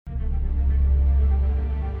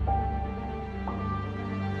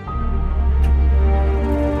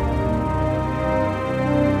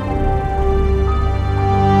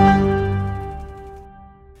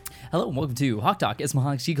and welcome to Hawk Talk,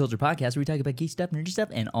 Ismahawk's Geek Culture Podcast, where we talk about geek stuff, nerdy stuff,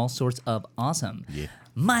 and all sorts of awesome. Yeah.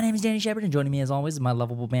 My name is Danny Shepard, and joining me as always is my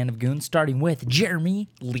lovable band of goons, starting with Jeremy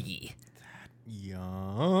Lee,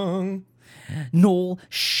 Young. Noel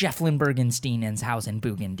Schefflenbergenstein, and Hausen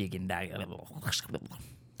Bugen.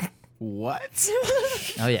 What?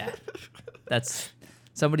 Oh yeah, that's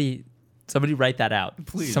somebody write that out.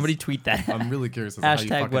 Please. Somebody tweet that. I'm really curious as to how you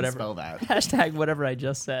Hashtag fucking whatever. spell that. Hashtag whatever I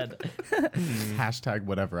just said. Hashtag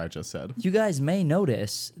whatever I just said. You guys may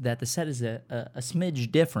notice that the set is a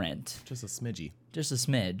smidge different. Just a smidgy. Just a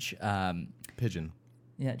smidge. Pigeon.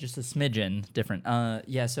 Yeah, just a smidgen different.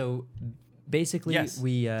 Yeah, so basically Yes.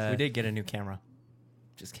 we did get a new camera.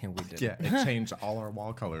 Just kidding, we did. Yeah, it changed all our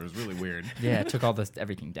wall colors. Really weird. yeah, took all this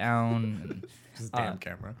everything down. And, Just damn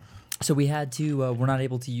camera. so we had to we're not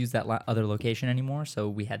able to use that other location anymore, so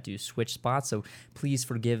we had to switch spots. So please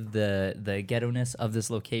forgive the ghetto-ness of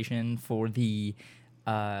this location for the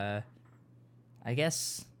I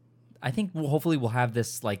think hopefully we'll have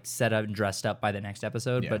this like set up and dressed up by the next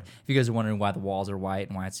episode. Yeah. But if you guys are wondering why the walls are white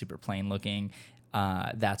and why it's super plain looking,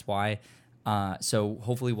 that's why. So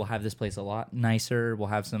hopefully we'll have this place a lot nicer. We'll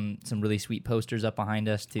have some really sweet posters up behind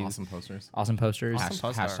us too. Awesome posters. Awesome posters. poster.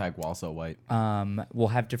 Hashtag wall so white. We'll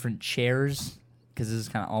have different chairs because this is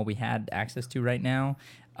kind of all we had access to right now.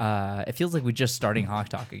 It feels like we're just starting Hawk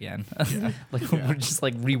Talk again. We're just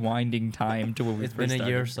like rewinding time to when we It's first been a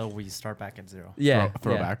started. year, so we start back at zero. Yeah,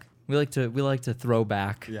 Throwback. yeah. We like to throw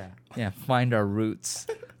back. Yeah. Find our roots.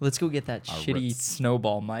 Let's go get that Our shitty roots.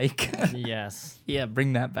 snowball mic. Yes. Yeah,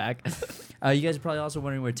 bring that back. You guys are probably also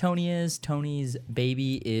wondering where Tony is. Tony's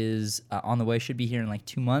baby is on the way. Should be here in like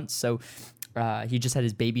 2 months. So he just had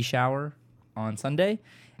his baby shower on Sunday,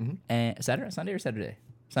 and Sunday or Saturday.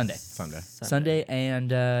 Sunday,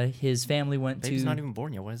 and his family went Baby's to. not even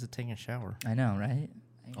born yet. Why is it taking a shower? I know, right?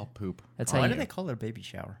 I'll poop. That's Why how do you. they call it a baby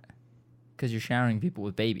shower? Because you're showering people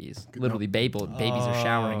with babies. Literally, babies are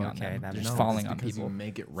showering on okay, them. that They're makes just sense. falling It's on because people. you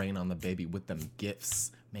make it rain on the baby with them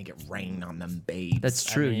gifts. Make it rain on them babes. That's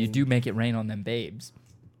true. You mean- do make it rain on them babes.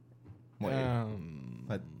 Wait,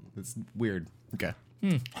 it's weird. Okay.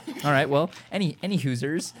 All right. Well, any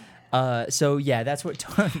Hoosers. So yeah, that's what.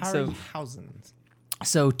 Harryhausen.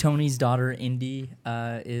 So Tony's daughter Indy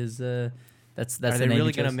is that's Are the they name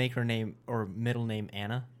really he gonna chose. make her name or middle name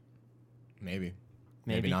Anna? Maybe.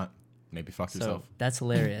 Maybe. not. Maybe fuck yourself. That's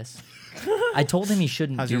hilarious. I told him he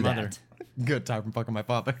shouldn't How's do your that. mother? Good time from fucking my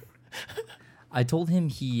father. I told him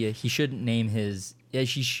he shouldn't name his. Yeah,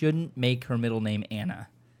 she shouldn't make her middle name Anna.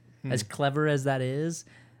 As clever as that is,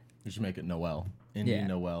 You should make it Noel. Indy Yeah.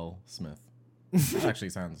 Noel Smith. That actually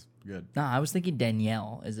sounds good. I was thinking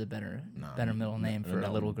Danielle is a better middle name for a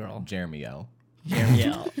No, little girl. Jeremy L.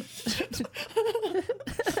 Danielle.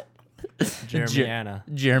 Jeremy Anna.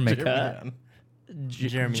 Jeremica.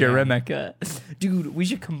 Jeremy Jeremica. Dude, we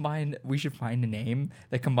should find a name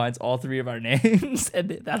that combines all three of our names, and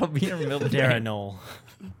that'll be our middle name. Darrenol.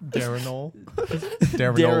 Darrenol.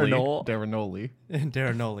 Darrenol. Darrenoli.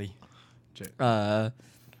 Darrenoli.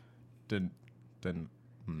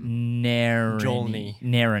 Narani. Jolny.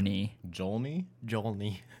 Jolny?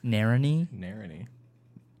 Jolny. Narani. Narani.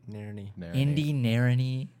 Narny. Indy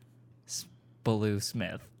Narani. Spaloo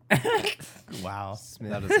Smith. Wow.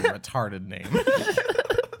 That is a retarded name.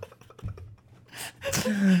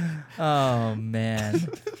 Oh man.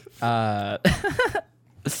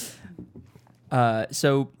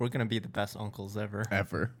 So We're gonna be the best uncles ever.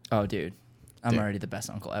 Ever. oh dude, I'm Dude. already the best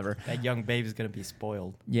uncle ever. That young baby's gonna be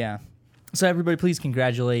spoiled. Yeah. So everybody, please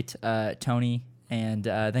congratulate Tony, and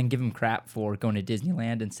then give him crap for going to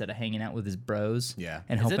Disneyland instead of hanging out with his bros. Yeah.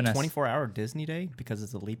 And Is hoping it us. 24-hour Disney Day because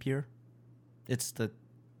it's a leap year? It's the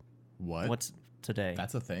What? what's today?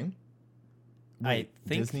 That's a thing? I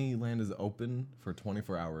think Disneyland is open for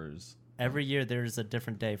 24 hours. every year there's a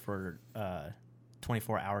different day for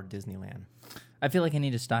 24-hour Disneyland. I feel like I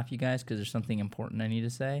need to stop you guys because there's something important I need to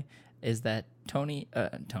say. Is that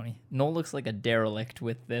Noel looks like a derelict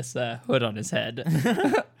with this hood on his head.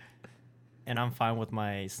 And I'm fine with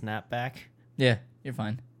my snapback. Yeah, you're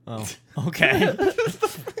fine. Oh, okay.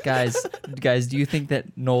 Guys, do you think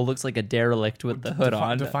that Noel looks like a derelict with the hood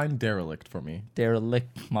on? Define derelict for me.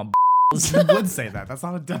 Derelict my You would say that. That's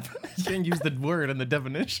not a definition. You can't use the word in the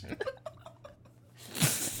definition.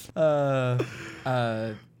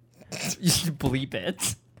 You should bleep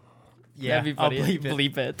it. Yeah, That'd be I'll funny. bleep it.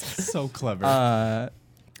 Bleep it. So clever.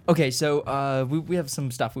 Okay, so we have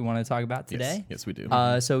some stuff we want to talk about today. Yes, we do.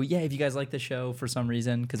 So yeah, if you guys like the show for some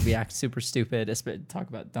reason, because we act super stupid, talk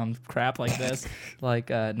about dumb crap like this, like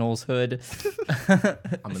Noel's hood.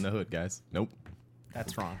 I'm in the hood, guys. Nope.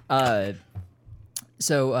 That's wrong.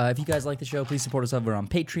 So if you guys like the show, please support us over on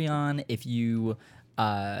Patreon. If you,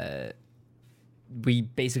 we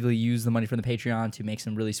basically use the money from the Patreon to make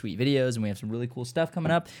some really sweet videos, and we have some really cool stuff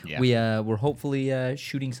coming up. Yeah. We're hopefully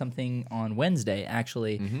shooting something on Wednesday.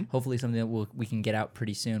 Actually, hopefully something that we can get out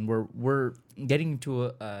pretty soon. We're getting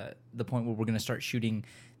to the point where we're going to start shooting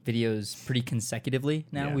videos pretty consecutively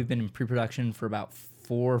now. Yeah. We've been in pre-production for about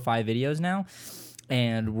 4 or 5 videos now,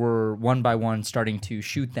 and we're one by one starting to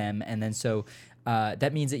shoot them, and then so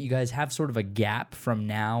that means that you guys have sort of a gap from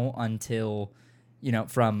now until,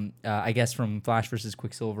 from I guess from Flash versus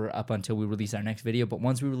Quicksilver up until we release our next video. But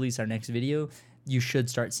once we release our next video, you should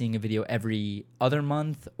start seeing a video every other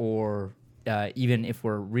month, or even if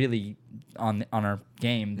we're really on our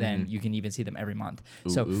game, then you can even see them every month.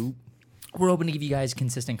 So we're hoping to give you guys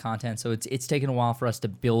consistent content. So it's taken a while for us to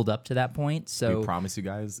build up to that point. So We promise you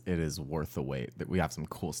guys it is worth the wait. That we have some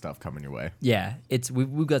cool stuff coming your way. yeah,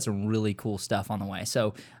 we've got some really cool stuff on the way.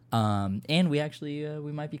 So and we actually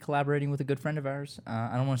we might be collaborating with a good friend of ours.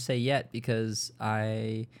 I don't want to say yet because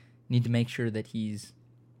I need to make sure that he's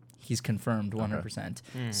confirmed 100%.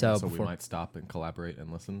 So So we before might stop and collaborate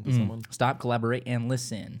and listen to someone. stop, collaborate, and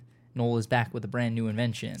listen. Noel is back with a brand new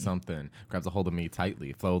invention. Something grabs a hold of me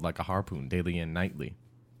tightly, flowed like a harpoon, daily and nightly,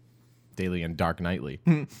 daily and dark nightly.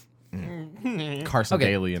 Carson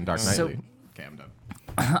Okay, Daly and Dark so- Nightly. Okay, I'm done.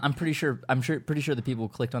 I'm pretty sure the people who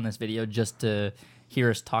clicked on this video just to hear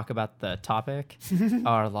us talk about the topic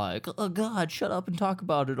are like, oh God, shut up and talk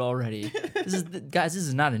about it already. Guys, this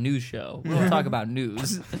is not a news show. We don't talk about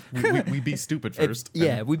news. We be stupid first.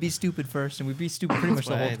 Yeah, we'd be stupid first, and we'd be stupid pretty much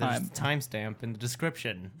the whole time. Timestamp in the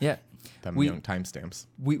description. Yeah. Them We- young timestamps.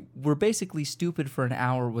 We're basically stupid for an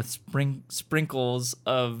hour with sprinkles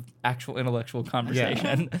of actual intellectual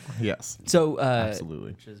conversation. Yes, So,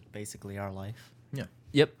 absolutely. Which is basically our life. Yeah.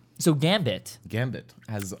 yep. So Gambit. Gambit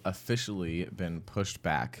has officially been pushed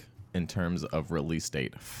back in terms of release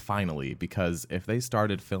date, finally, because if they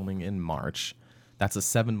started filming in March, that's a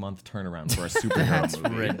 7-month turnaround for a superhero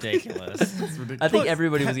movie. Ridiculous. I think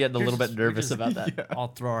everybody was getting a little bit nervous just- about that. I'll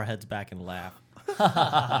throw our heads back and laugh.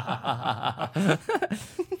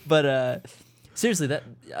 But seriously, that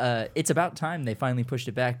it's about time they finally pushed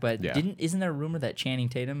it back. But Yeah. isn't there a rumor that Channing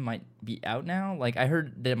Tatum might be out now? Like I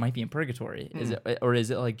heard that it might be in purgatory. Is it, or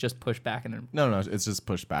is it like just pushed back and then? No, it's just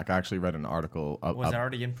pushed back. I actually read an article. Was it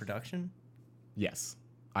already in production? Yes,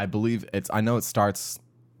 I believe it's. I know it starts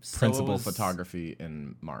So principal it was- photography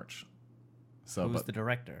in March. So, Who's but the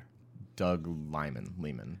director? Doug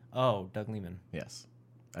Lehman. Oh, Doug Lehman. Yes,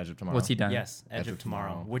 Edge of Tomorrow. What's he done? Yes, Edge of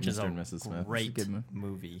Tomorrow, which is Mr. a and Mrs. Smith. great It's a good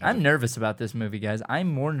movie. I'm nervous about this movie, guys. I'm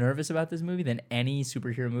more nervous about this movie than any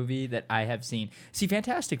superhero movie that I have seen. See,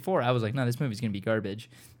 Fantastic Four, I was like, no, this movie's gonna be garbage.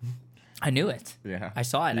 I knew it. Yeah. I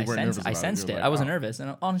saw it. You I weren't nervous sensed. about I it. sensed You it. were I like, wasn't "Oh." nervous,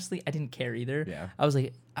 and honestly, I didn't care either. Yeah. I was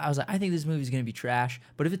like, I think this movie's gonna be trash.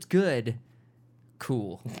 But if it's good,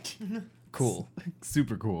 cool, cool.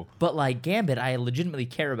 Super cool. But like Gambit, I legitimately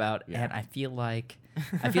care about, Yeah. and I feel like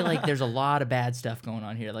there's a lot of bad stuff going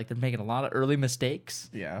on here. Like they're making a lot of early mistakes,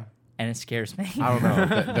 Yeah. and it scares me. I don't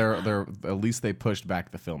know. They're at least they pushed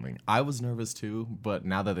back the filming. I was nervous too, but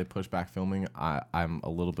now that they pushed back filming, I'm a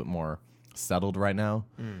little bit more settled right now.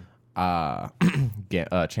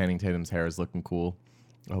 Channing Tatum's hair is looking cool.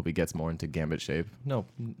 I hope he gets more into Gambit shape. No,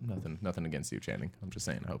 nothing against you, Channing. I'm just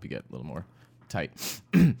saying. I hope you get a little more tight.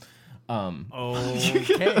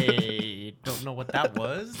 Okay. Don't know what that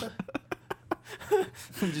was.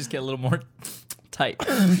 Just get a little more tight.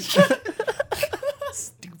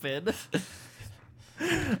 Stupid.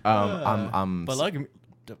 But like,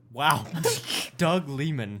 wow, Doug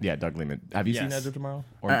Lehman. Yeah, Doug Lehman. Have you seen Yes. Edge of Tomorrow?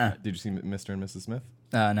 Or did you see Mr. and Mrs. Smith?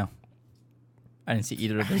 No, I didn't see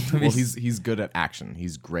either of those Well, movies. he's good at action.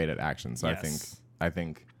 He's great at action. So Yes. I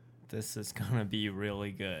think This is gonna be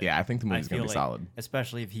really good. yeah, I think the movie's gonna feel be solid.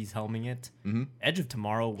 especially if he's helming it. Mhm. Edge of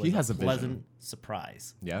Tomorrow was He has a a vision. pleasant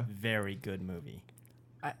surprise. Yeah. Very good movie.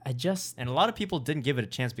 I just And a lot of people didn't give it a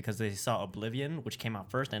chance because they saw Oblivion, which came out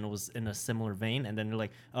first, and it was in a similar vein. And then they're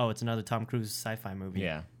like, "Oh, it's another Tom Cruise sci-fi movie."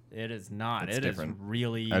 Yeah. It is not. It's It is different.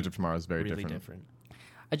 really Edge of Tomorrow is very really different.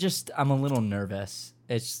 I'm a little nervous.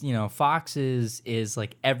 It's Fox is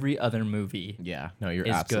like every other movie. Yeah, no, you're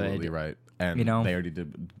Is absolutely good. right. And You know? they already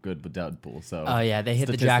did good with Deadpool. So Oh yeah, they hit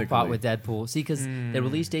the jackpot with statistically- Deadpool. See, because they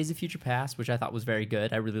released Days of Future Past, which I thought was very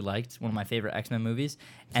good. I really liked. One of my favorite X-Men movies.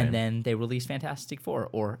 Same. And then they released Fantastic Four,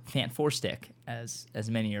 or Fant Four Stick, as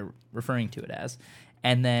many are referring to it as.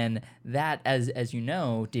 And then that, as you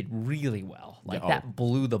know, did really well. Like Yeah, that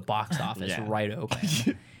blew the box office Yeah. right open.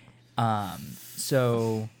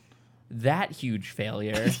 So that huge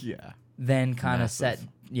failure. Yeah. then kind of Massive.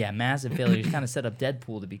 massive failures, kind of set up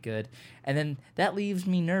Deadpool to be good. And then that leaves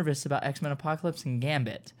me nervous about X-Men Apocalypse and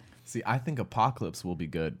Gambit. See, I think Apocalypse will be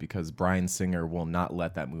good because Bryan Singer will not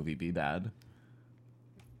let that movie be bad.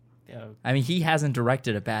 Yeah, I mean, he hasn't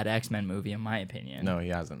directed a bad X-Men movie, in my opinion. No, he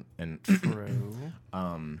hasn't. And true.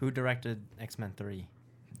 Who directed X-Men 3?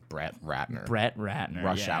 Brett Ratner. Brett Ratner.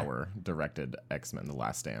 Rush yeah. Hour directed X-Men: The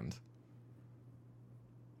Last Stand.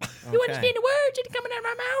 You understand the words that are coming out of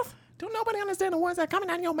my mouth? Don't nobody understand the words that are coming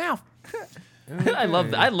out of your mouth. I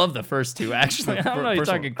love the first two, actually. I don't know, you're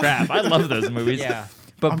First one. talking crap. I love those movies. Yeah.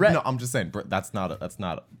 But Brett... I'm just saying that's not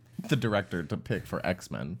the director to pick for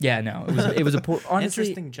X-Men. Yeah, no. It was a poor... Honestly,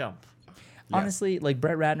 Interesting jump. honestly, like,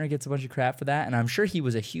 Brett Ratner gets a bunch of crap for that, and I'm sure he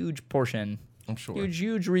was a huge portion... I'm sure.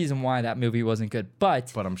 Huge reason why that movie wasn't good.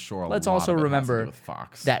 But But I'm sure let's lot also of it has to remember do with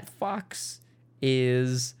Fox. that Fox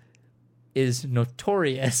is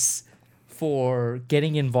notorious for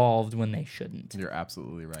getting involved when they shouldn't. You're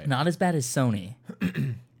absolutely right. Not as bad as Sony.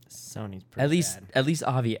 Sony's pretty At least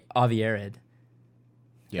Avi Arad.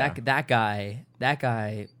 Yeah. That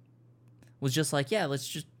guy was just like, yeah, let's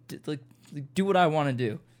just do what I want to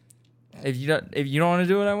do. If you don't want to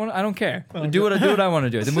do what I want, I don't care. Do what I want to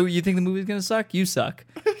do. The movie, you think the movie's gonna suck? You suck.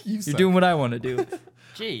 You're suck. doing what I want to do.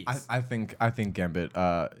 Jeez. I think Gambit.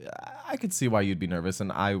 I could see why you'd be nervous,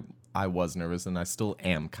 and I was nervous, and I still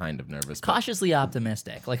am kind of nervous. but- Cautiously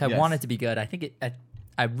optimistic. Like I Yes. want it to be good. I think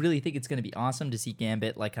I really think it's gonna be awesome to see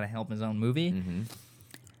Gambit like kind of help his own movie. Mm-hmm.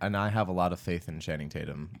 And I have a lot of faith in Channing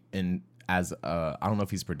Tatum. I don't know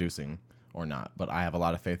if he's producing or not, but I have a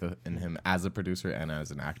lot of faith in him as a producer and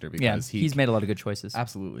as an actor Yeah, because he's made a lot of good choices.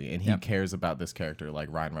 absolutely, and he Yep. cares about this character like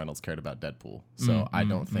Ryan Reynolds cared about Deadpool. So I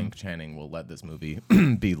don't think Channing will let this movie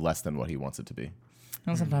be less than what he wants it to be.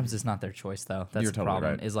 And sometimes it's not their choice though. That's You're the totally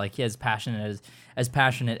problem. right. Is like he as passionate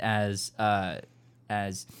as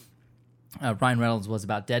Ryan Reynolds was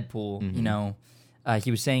about Deadpool. Mm-hmm. You know,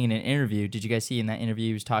 he was saying in an interview. Did you guys see in that interview?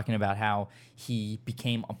 He was talking about how he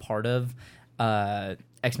became a part of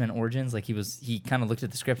X-Men Origins. Like he kind of looked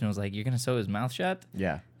at the script and was like, "You're gonna sew his mouth shut."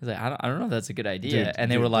 Yeah, He's like, "I don't know if that's a good idea." Dude,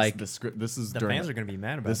 and they were like, the script. This is the during fans are going to be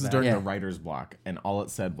mad about this that. is during Yeah. the writer's block, and all it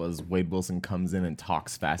said was Wade Wilson comes in and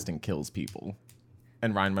talks fast and kills people.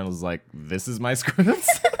 And Ryan Reynolds is like, "This is my script,"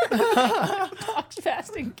 "Talks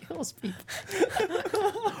fast and kills people."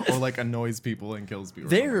 or like annoys people and kills people. or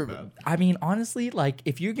something They're, like that. I mean, honestly, like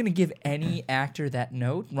if you're gonna give any actor that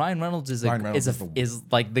note, Ryan Reynolds is Ryan Reynolds is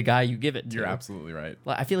like the guy you give it to. You're absolutely right.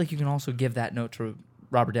 Like, I feel like you can also give that note to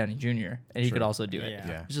Robert Downey Jr. and he Sure. could also do it. Yeah.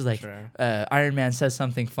 Yeah. It's just like Sure. Iron Man says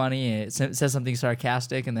something funny, it says something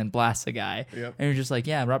sarcastic, and then blasts a guy. Yep. And you're just like,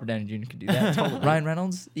 yeah, Robert Downey Jr. could do that. Totally. Ryan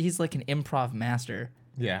Reynolds, he's like an improv master.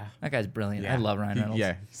 Yeah. That guy's brilliant. Yeah. I love Ryan Reynolds.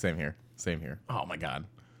 Yeah, same here. Same here. Oh my god.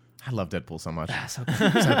 I love Deadpool so much. So good.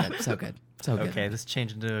 So good. So good. So good. Okay, this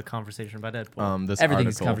changed into a conversation about Deadpool. This Everything's a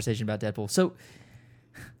article, conversation about Deadpool. So,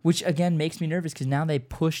 which again makes me nervous because now they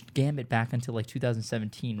pushed Gambit back until like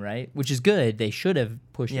 2017, right? Which is good. They should have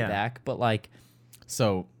pushed Yeah. it back, but like,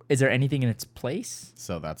 So is there anything in its place?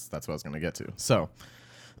 that's what I was going to get to. So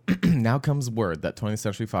now comes word that 20th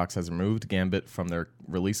Century Fox has removed Gambit from their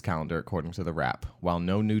release calendar, according to the Wrap. While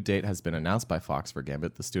no new date has been announced by Fox for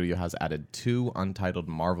Gambit, the studio has added 2 untitled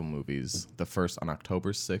Marvel movies, the first on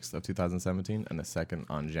October 6th of 2017 and the second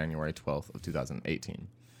on January 12th of 2018.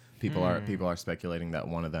 People are speculating that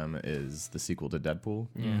one of them is the sequel to Deadpool,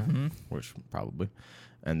 which probably,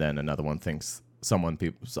 and then another one thinks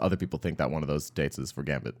other people think that one of those dates is for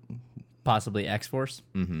Gambit. Possibly X Force.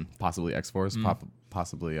 Possibly X-Force,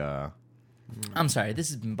 possibly I'm sorry, this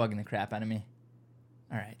has been bugging the crap out of me.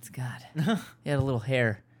 All right, God, he had a little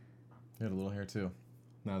hair. he had a little hair too.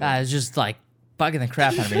 No, that- It's just like bugging the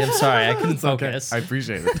crap out of me. I'm sorry, I couldn't focus. I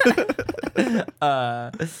appreciate it.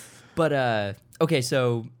 Okay,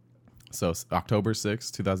 so So October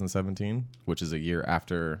 6th, 2017, which is a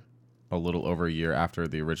little over a year after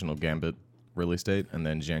the original Gambit release date, and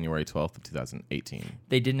then January 12th of 2018.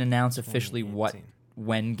 they didn't announce officially 2018.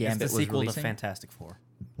 when It's Gambit the was sequel to releasing. Fantastic Four.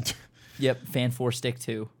 Yep, Fan 4 Stick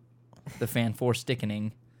 2. The Fan 4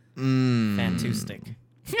 Stickening. Fan 2 Stick.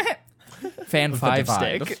 Fan 5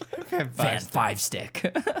 divide. Stick. Fan Fan 5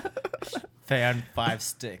 Stick. Fan 5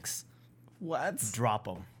 Sticks. What? Drop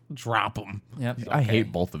them. Drop them. Yep. I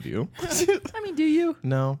hate both of you. I mean, do you?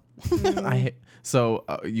 No. I hate. So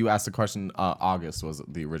you asked the question. August was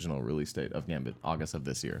the original release date of Gambit. August of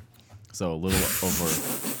this year. So a little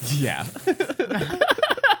over. Yeah.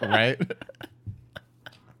 Right.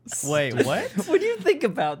 Wait, what? What do you think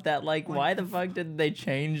about that? Like, why the fuck didn't they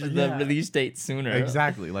change the Yeah. release date sooner?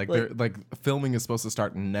 Exactly. Like, Like- they're like filming is supposed to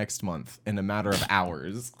start next month in a matter of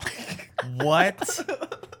hours. What?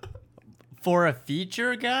 For a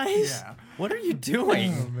feature, guys? Yeah. What are you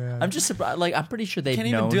doing? man. I'm just surprised. Like, I'm pretty sure they've Can't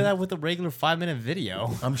known. even do that with a regular 5-minute video.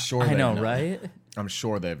 I'm sure. I they've know, known. right? I'm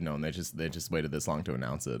sure they've known. They just waited this long to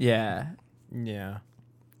announce it. Yeah. Yeah.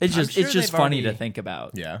 It's I'm just sure it's just they've funny to already- think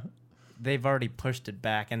about. Yeah. They've already pushed it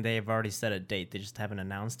back and they've already set a date. They just haven't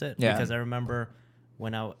announced it. Yeah. Because I remember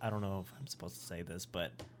when I don't know if I'm supposed to say this,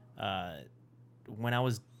 but when I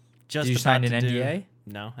was just Did you about sign to an do- NDA?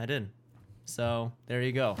 No, I didn't. So there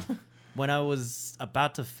you go. When I was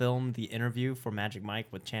about to film the interview for Magic Mike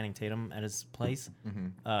with Channing Tatum at his place,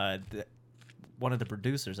 one of the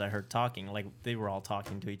producers I heard talking, like they were all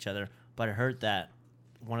talking to each other, but I heard that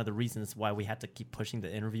one of the reasons why we had to keep pushing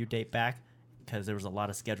the interview date back because there was a lot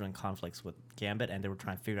of scheduling conflicts with Gambit and they were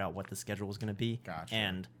trying to figure out what the schedule was going to be. Gotcha.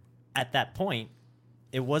 And at that point,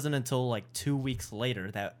 it wasn't until like 2 weeks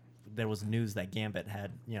later that there was news that Gambit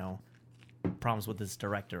had, problems with his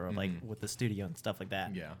director or like with the studio and stuff like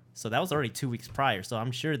that. Yeah. So that was already 2 weeks prior. So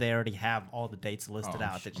I'm sure they already have all the dates listed Oh,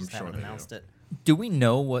 out. They I'm just sure haven't they do. announced it. Do we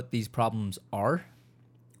know what these problems are?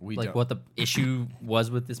 We Like don't- what the issue was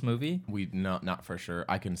with this movie? We not for sure.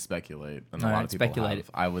 I can speculate, and a All lot right, of people speculate. have.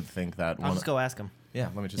 I would think that I'll one. just go ask him. Yeah,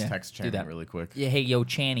 let me just Yeah, text do Channing that. really quick. Yeah, hey yo,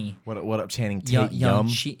 Channy. What up, Channing Young Tate? young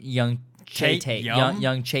Yum. young Che Tate Tate. Yum?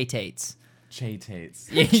 Young Che Tates. Che Tates.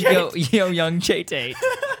 yo young Che Tate.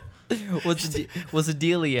 What's the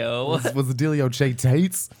dealio? Was the dealio Che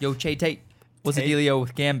Tates? Yo Che Tate. What's the Tate? dealio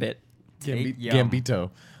with Gambit? Tate Yum. Gambito.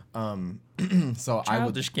 So I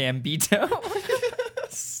would Childish Gambito.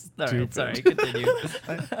 All right, Stupid. sorry, continue.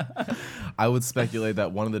 I would speculate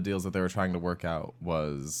that one of the deals that they were trying to work out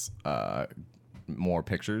was more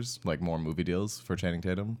pictures, like more movie deals for Channing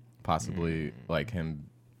Tatum, possibly like him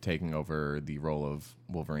taking over the role of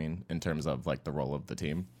Wolverine in terms of like the role of the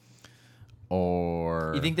team.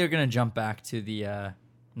 Or You think they're gonna jump back to the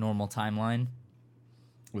normal timeline?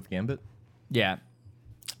 with Gambit? Yeah.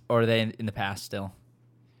 Or are they in the past still?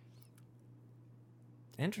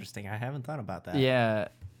 Interesting. I haven't thought about that. Yeah.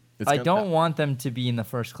 It's I gonna- don't want them to be in the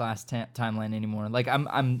first class timeline anymore. Like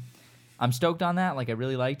I'm stoked on that. Like I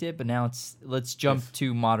really liked it, but now let's jump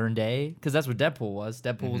to modern day because that's what Deadpool was.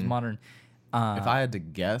 Deadpool was modern. If I had to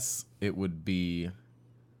guess, it would be.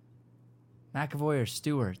 McAvoy or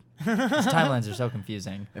Stewart. These timelines are so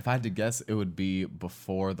confusing. If I had to guess, it would be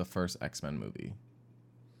before the first X-Men movie.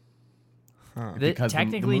 Because the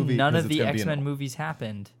Technically, movie- none because of it's the gonna be an- X-Men movies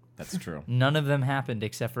happened. That's true. None of them happened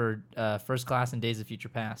except for First Class and Days of Future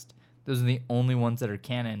Past. Those are the only ones that are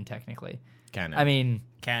canon, technically. Canon. I mean,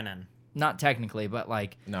 Canon. not technically, but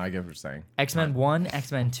like no, I get what you're saying. X-Men 1,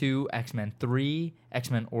 X-Men 2, X-Men 3,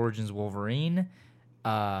 X-Men Origins Wolverine,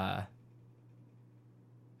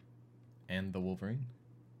 And the Wolverine.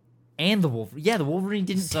 and the Wolverine. Yeah, the Wolverine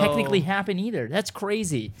didn't So- technically happen either. That's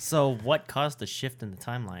crazy. So what caused the shift in the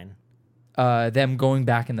timeline? Them going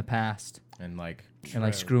back in the past And like. and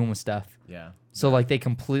like screwing with stuff. Yeah. So like they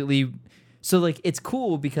completely. So like it's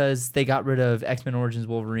cool because they got rid of X-Men Origins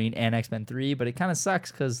Wolverine and X-Men 3, but it kind of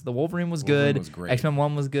sucks because the Wolverine was Wolverine good, was great. X-Men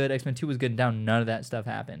 1 was good, X-Men 2 was good, and now none of that stuff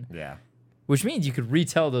happened. Yeah. Which means you could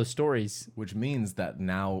retell those stories. Which means that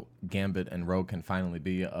now Gambit and Rogue can finally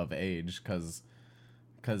be of age because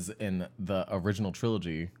in the original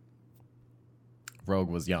trilogy, Rogue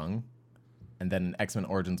was young. And then in X-Men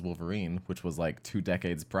Origins Wolverine, which was like 2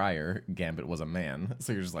 decades prior, Gambit was a man.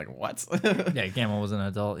 So you're just like, what? Yeah, Gamma was an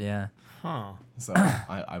adult, yeah. Huh. So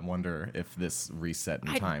I wonder if this reset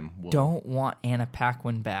in time will... Don't want Anna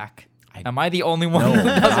Paquin back. Am I the only one No, who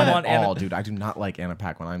not doesn't at want Anna? all, dude. I do not like Anna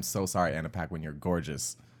Paquin. I'm so sorry, Anna Paquin. You're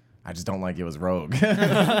gorgeous. I just don't like it was Rogue.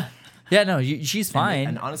 Yeah, no, she's fine.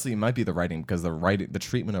 And honestly, it might be the writing because the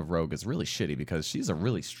treatment of Rogue is really shitty because she's a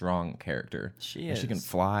really strong character. She And she can is.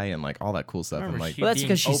 fly and like all that cool stuff. Remember, And like, she- Well, that's being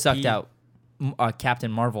because she OP. sucked out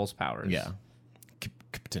Captain Marvel's powers. yeah,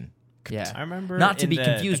 Captain. Yeah. I remember Not to in be the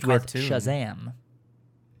confused with cartoon- Shazam.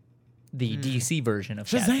 The DC version of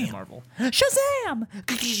Shazam! Captain Marvel. Shazam!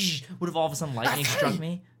 Would have all of a sudden lightning struck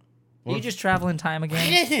me? Did you just travel in time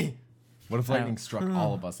again? What if lightning struck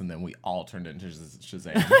all of us and then we all turned into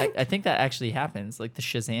Shazam? I think that actually happens. Like the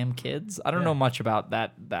Shazam kids. I don't know much about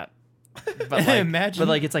that. But like, Imagine but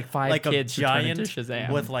like it's like five like kids a who turn giant into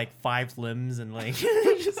Shazam with like 5 limbs and like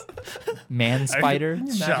man spider.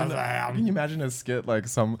 Can you imagine a skit like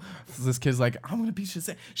this kid's like, I'm gonna be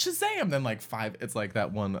Shazam. Then like 5, it's like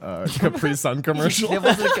that one Capri Sun commercial. It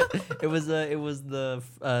was it was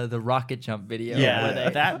the rocket jump video. where yeah, they-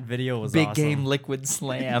 that video was big awesome. game liquid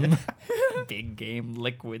slam. Big game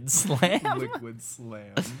liquid slam. Liquid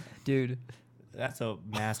slam. Dude, That's a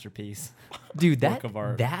masterpiece. that Work of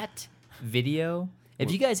art. that video.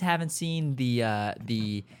 If you guys haven't seen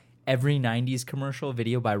the every 90s commercial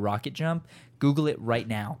video by Rocket Jump. Google it right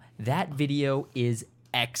now. That video is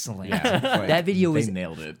excellent. Yeah, that video they is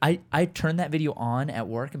nailed it. I turned that video on at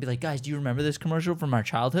work and be like, guys, do you remember this commercial from our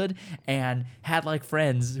childhood? And had like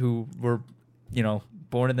friends who were,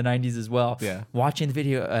 born in the 90s as well, Yeah. watching the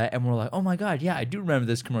video, and we're like, oh my god, yeah, I do remember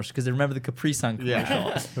this commercial because they remember the Capri Sun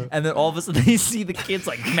commercial. And then all of a sudden they see the kids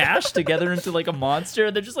like mashed together into like a monster,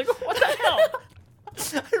 and they're just like, what the hell?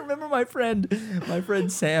 I remember my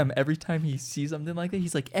friend Sam, every time he sees something like that,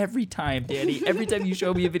 he's like, every time, Danny, every time you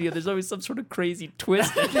show me a video, there's always some sort of crazy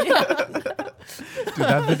twist at the end.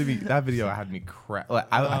 Dude, that video had me crap. Like,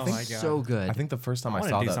 I think my God. So good. I think the first time I want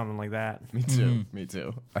saw to do that. something like that. Me too. Me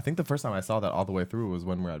too. I think the first time I saw that all the way through was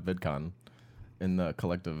when we were at VidCon in the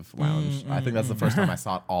collective lounge. I think that's the first time I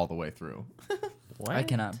saw it all the way through. What? I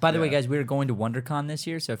cannot. By the way, Yeah. guys, we're going to WonderCon this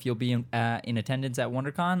year, so if you'll be in attendance at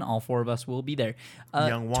WonderCon, all 4 of us will be there.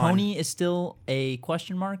 Young Juan. Tony is still a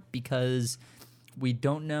question mark because we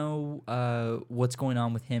don't know what's going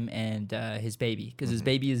on with him and his baby, because his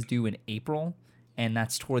baby is due in April, and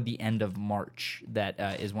that's toward the end of March that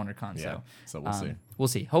is WonderCon. Yeah, so we'll see. We'll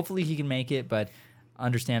see. Hopefully he can make it, but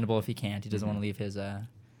understandable if he can't. He doesn't want to leave his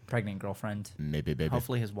pregnant girlfriend. Maybe, baby.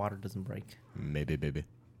 Hopefully his water doesn't break. Maybe, baby.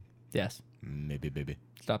 Yes. Maybe, baby.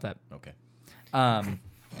 Stop that. Okay.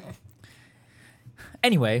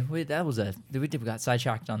 Anyway, we got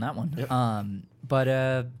sidetracked on that one.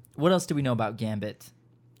 But what else do we know about Gambit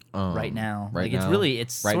right now? Right Like, now,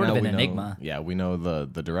 it's right sort now of an we know- enigma. Yeah, we know the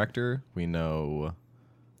director. We know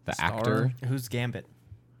the Star. actor. Who's Gambit?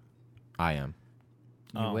 I am.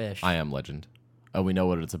 You Oh. wish. I am Legend. We know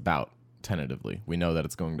what it's about tentatively. We know that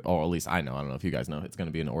it's going to, or at least I know. I don't know if you guys know. It's going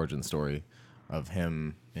to be an origin story of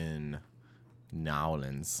him in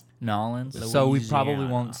Nowlands. Nolans. So we probably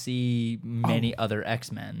Louisiana. won't see many other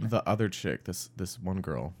X-Men. The other chick, this one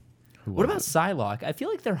girl. Who What was about it? Psylocke? I feel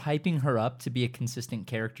like they're hyping her up to be a consistent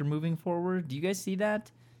character moving forward. Do you guys see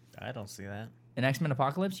that I don't see that. in X-Men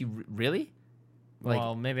Apocalypse? You really? Like,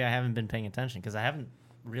 Well, maybe I haven't been paying attention because I haven't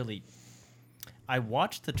really. I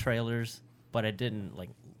watched the trailers, but I didn't like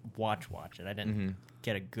watch it. I didn't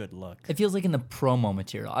get a good look. it feels like in the promo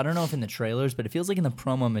material. I don't know if in the trailers, but it feels like in the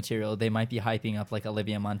promo material they might be hyping up like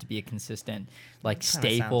Olivia Munn to be a consistent like sounds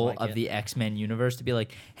staple like of it. the X-Men universe, to be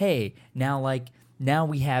like, hey, now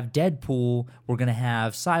we have Deadpool, we're gonna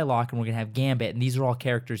have Psylocke, and we're gonna have Gambit, and these are all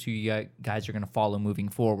characters who you guys are gonna follow moving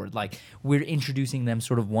forward. Like, we're introducing them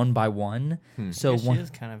sort of one by one. So She one, is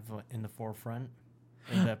kind of in the forefront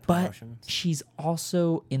in the but promotions. she's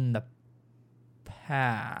also in the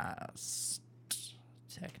past,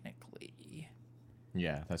 technically.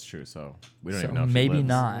 Yeah, that's true. So we don't So even know if she maybe lives.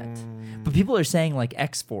 not. But people are saying like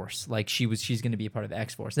X-Force, like she's going to be a part of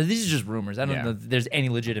X-Force. Now, these are just rumors. I don't Yeah. know if there's any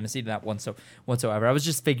legitimacy to that one whatsoever. I was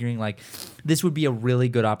just figuring like this would be a really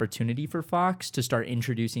good opportunity for Fox to start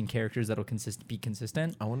introducing characters that'll be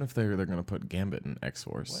consistent. I wonder if they're going to put Gambit in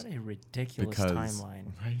X-Force. What a ridiculous Because- timeline.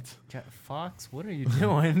 Right. Fox, what are you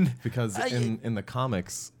doing? Because in the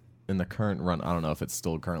comics, in the current run, I don't know if it's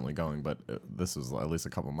still currently going, but this was at least a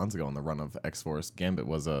couple months ago in the run of X-Force. Gambit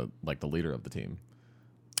was like the leader of the team.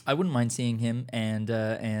 I wouldn't mind seeing him and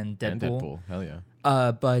Deadpool. And Deadpool, hell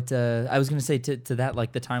yeah. But I was gonna say to that,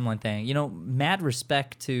 like the timeline thing, mad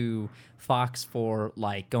respect to Fox for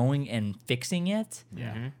like going and fixing it,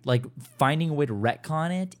 like finding a way to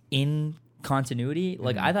retcon it in continuity.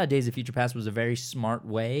 Like, I thought Days of Future Past was a very smart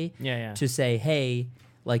way Yeah. to say, hey,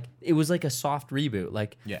 like it was like a soft reboot.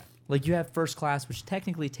 Like, Yeah. like you have First Class, which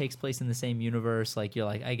technically takes place in the same universe. Like, you're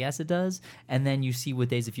like, I guess it does. And then you see with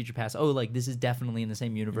Days of Future Past, oh, like this is definitely in the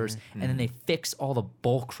same universe. And then they fix all the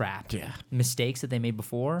bull crap mistakes that they made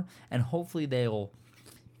before. And hopefully they'll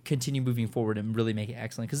continue moving forward and really make it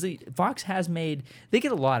excellent. Because Fox has they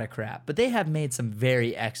get a lot of crap, but they have made some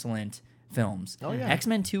very excellent films. Oh, yeah.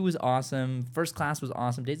 X-Men 2 was awesome. First Class was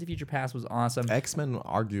awesome. Days of Future Past was awesome. X-Men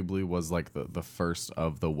arguably was like the first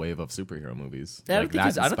of the wave of superhero movies. I don't Like think that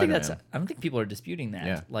and Spider-Man. I don't think people are disputing that.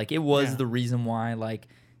 Yeah. Like, it was Yeah. the reason why like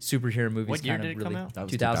superhero movies What year kind did of it come really out? That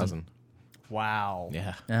was 2000. Wow.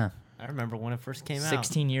 Yeah. Yeah. I remember when it first came out.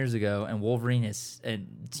 16 years ago, and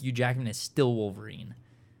Hugh Jackman is still Wolverine.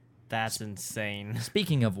 That's insane.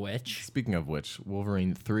 Speaking of which, Speaking of which,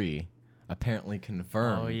 Wolverine 3 apparently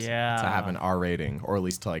confirmed Oh, yeah. to have an R rating, or at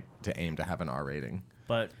least to aim to have an R rating.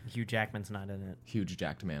 But Hugh Jackman's not in it. Huge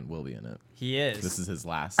jacked man will be in it. He is. This is his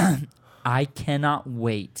last. I cannot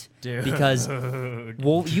wait Dude. because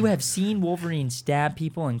you have seen Wolverine stab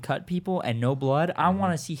people and cut people and no blood. I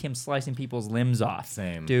want to see him slicing people's limbs off.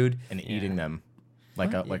 Same, dude. and eating them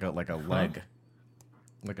like a leg,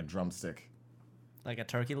 like a drumstick. Like a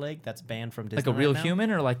turkey leg that's banned from Disney. Like a real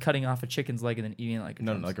human, or like cutting off a chicken's leg and then eating it like a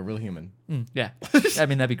No, drumstick? like a real human. Yeah. I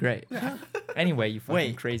mean, that'd be great. Anyway, you fucking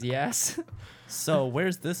Wait. crazy ass. So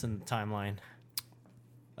where's this in the timeline?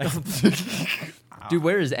 Like, Dude,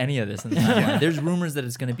 where is any of this in the timeline? There's rumors that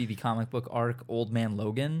it's going to be the comic book arc Old Man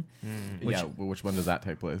Logan. Which, Yeah, which one does that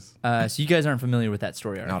take place? So you guys aren't familiar with that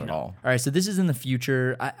story, are Not you? at all. All right, so this is in the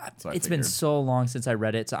future. what I It's been figured. so long since I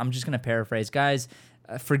read it, so I'm just going to paraphrase. Guys,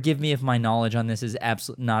 forgive me if my knowledge on this is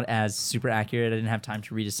absolutely not as super accurate. I didn't have time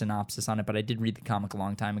to read a synopsis on it, but I did read the comic a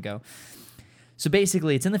long time ago. So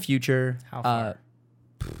basically, it's in the future. How far?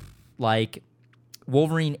 Like,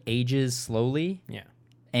 Wolverine ages slowly, yeah.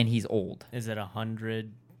 and he's old. Is it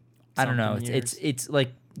 100? I don't know. something It's years? it's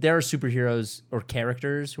like there are superheroes or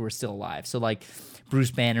characters who are still alive. So like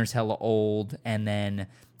Bruce Banner's hella old, and then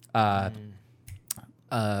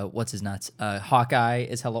what's his nuts? Hawkeye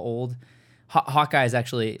is hella old. Hawkeye is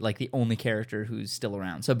actually like the only character who's still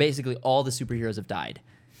around. So basically, all the superheroes have died.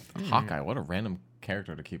 Hawkeye, what a random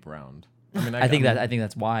character to keep around. I mean, I think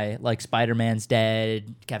that's why. Like Spider-Man's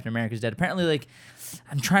dead, Captain America's dead. Apparently, like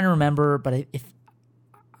I'm trying to remember, but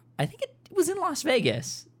I think it was in Las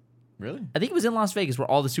Vegas. Really? I think it was in Las Vegas where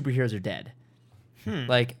all the superheroes are dead.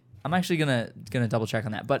 Like I'm actually gonna double check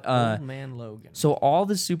on that. But Old Man Logan. so all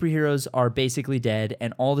the superheroes are basically dead,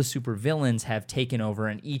 and all the supervillains have taken over,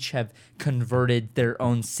 and each have converted their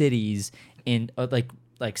own cities in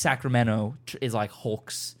like Sacramento is like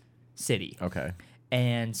Hulk's city, Okay.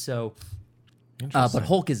 and so. But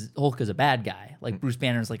Interesting. Hulk is a bad guy. Like Bruce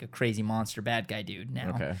Banner's like a crazy monster bad guy dude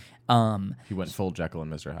now. Okay. He went full Jekyll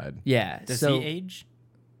and Mr. Hyde. Yeah. Does so he age?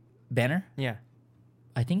 Banner, Yeah.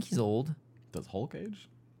 I think he's old. Does Hulk age?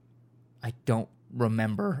 I don't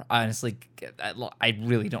remember. Honestly, I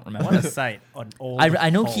really don't remember. What a sight. An old I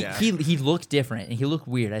know Hulk. he looked different and he looked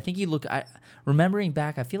weird. I think he looked. Remembering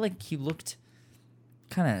back, I feel like he looked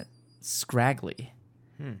kind of scraggly.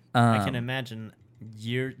 I can imagine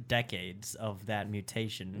decades of that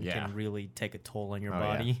mutation Yeah. can really take a toll on your Oh,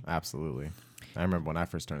 body. yeah, absolutely. I remember when I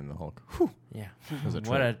first turned into Hulk. Yeah. was a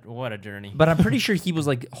What a journey. But I'm pretty sure he was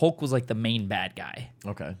like Hulk was like the main bad guy.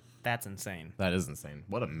 Okay. That's insane. That is insane.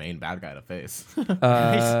 What a main bad guy to face.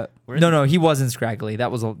 No, he wasn't scraggly.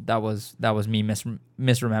 That was me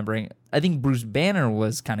misremembering. I think Bruce Banner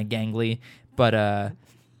was kind of gangly, but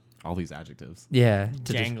All these adjectives. yeah,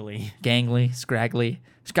 Gangly. gangly, scraggly.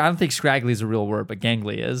 I don't think scraggly is a real word, but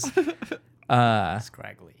gangly is.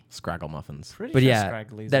 Scraggly. Scraggle muffins. Pretty But sure yeah,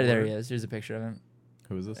 scraggly's there a word. he is. Here's a picture of him.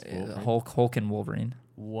 Who is this? Wolverine? Hulk and Wolverine.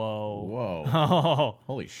 Whoa. Whoa. Oh.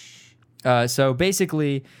 Holy sh. So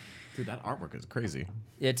basically, Dude, that artwork is crazy.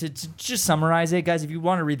 yeah, to just summarize it, guys, if you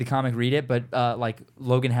want to read the comic, read it. But like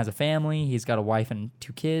Logan has a family, he's got a wife and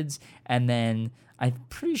 2 kids, and then I'm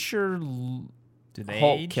pretty sure Do they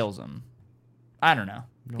Hulk age? kills him. I don't know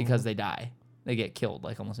because they die. They get killed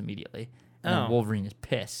like almost immediately. And then Oh. Wolverine is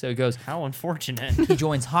pissed. So he goes. How unfortunate. He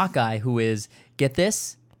joins Hawkeye, who is get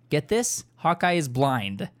this. Hawkeye is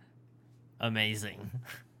blind. Amazing.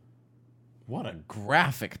 What a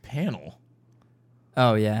graphic panel.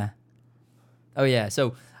 Oh yeah.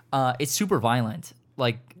 So it's super violent.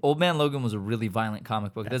 Like Old Man Logan was a really violent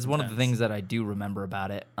comic book. That's one of the intense. things that I do remember about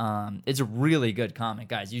it. It's a really good comic,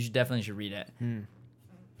 guys. You definitely should read it.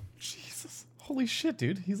 Jesus. Holy shit,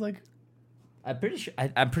 dude. He's like. I'm pretty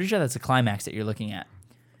sure that's the climax that you're looking at.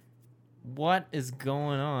 What is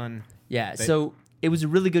going on? Yeah. So it was a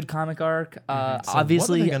really good comic arc. So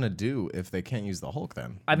Obviously, what are they gonna do if they can't use the Hulk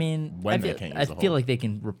then? I mean, when they can't use the I feel Hulk? like they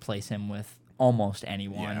can replace him with almost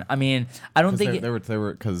anyone. Yeah. I mean, I don't think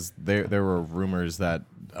There were rumors that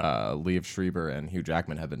Liev Schreiber and Hugh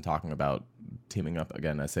Jackman have been talking about teaming up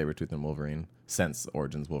again as Sabretooth and Wolverine since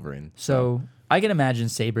Origins Wolverine. so. I can imagine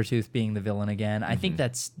Sabretooth being the villain again. I think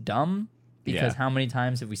that's dumb because Yeah. how many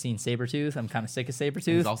times have we seen Sabretooth? I'm kind of sick of Sabretooth.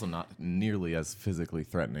 He's also not nearly as physically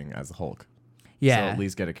threatening as Hulk. Yeah. So at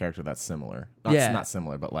least get a character that's similar. Yeah. Not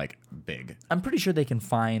similar, but like big. I'm pretty sure they can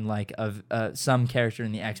find like some character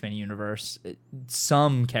in the X-Men universe,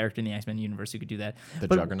 who could do that. The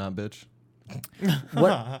But Juggernaut bitch.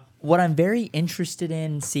 what I'm very interested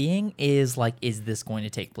in seeing is like, is this going to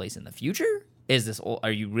take place in the future?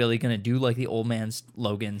 Are you really going to do like the Old Man's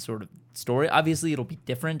Logan sort of story? Obviously, it'll be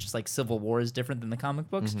different, just like Civil War is different than the comic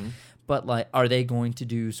books. But like, are they going to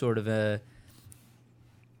do sort of a?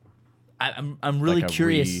 I'm really like a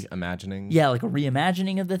curious. reimagining. Yeah, like a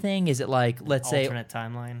reimagining of the thing. Is it like, let's say, Alternate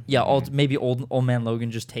timeline. yeah, maybe Old Man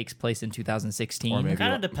Logan just takes place in 2016. Or maybe-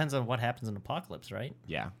 Kind of depends on what happens in Apocalypse, right?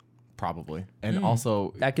 Yeah. Probably. And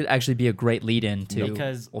also That could actually be a great lead-in to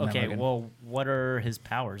Because Old Man okay, Logan. well, what are his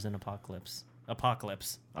powers in Apocalypse?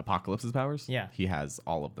 Apocalypse. Apocalypse's powers? Yeah. He has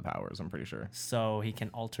all of the powers, I'm pretty sure. So he can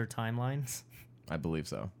alter timelines. I believe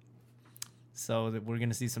so. So that we're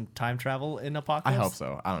gonna see some time travel in I Apocalypse. hope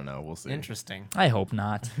so. I don't know. We'll see. Interesting. I hope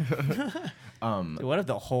not. What if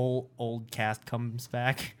the whole old cast comes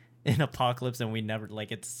back in Apocalypse and we never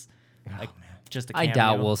like it's like just a I cameo?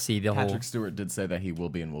 doubt we'll see the whole. Patrick Stewart did say that he will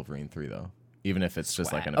be in Wolverine 3, though. Even if it's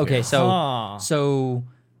just like an Okay, appearance. so Huh. So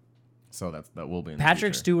that will be in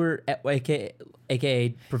Patrick the future. Stewart, aka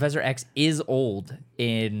Professor X, is old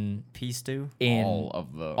in Peace Stew. all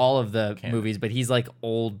of the canon. movies, but he's like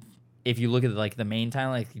old. If you look at like the main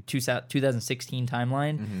timeline, like 2016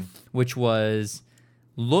 timeline, Mm-hmm. which was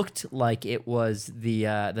looked like it was the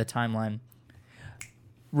timeline.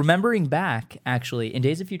 Remembering back, actually, in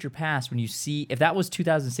Days of Future Past, when you see if that was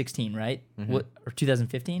 2016, right? Mm-hmm. What or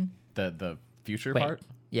 2015? The future Wait, part?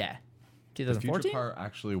 yeah, The future 2014. part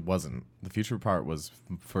actually wasn't. The future part was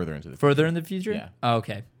further into the Further in the future? Yeah. Oh,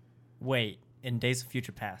 okay. Wait, in Days of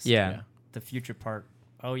Future Past. Yeah. Yeah. The future part.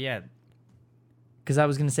 Oh yeah. Because I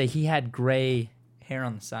was gonna say he had gray hair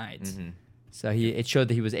on the sides, so it showed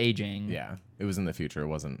that he was aging. Yeah. It was in the future. It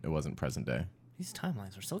wasn't present day. These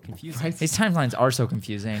timelines are so confusing. These timelines are so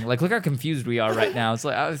confusing. Like, look how confused we are right now. It's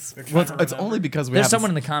like Well, it's only because we there's have someone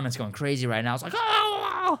in the comments going crazy right now. It's like,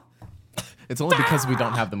 oh, It's only because we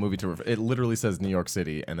don't have the movie to refer. It literally says New York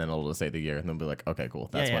City, and then it'll just say the year, and then we'll be like, okay, cool,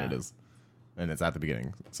 that's Yeah, what yeah. it is, and it's at the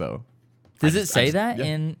beginning. So does I it just- say I just- that yeah.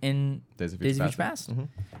 in Days of Days Future of Future Past? Past?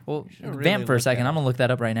 Well, really vamp for a look second. that I'm gonna look that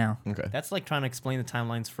up right now. Okay. That's like trying to explain the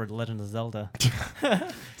timelines for Legend of Zelda.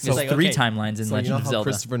 There's like, three okay, timelines in So you Legend know of how Zelda.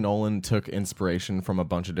 Christopher Nolan took inspiration from a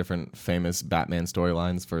bunch of different famous Batman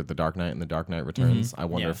storylines for The Dark Knight and The Dark Knight Returns? I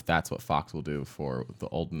wonder Yeah. if that's what Fox will do for the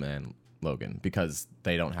Old Man Logan, because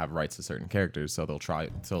they don't have rights to certain characters, so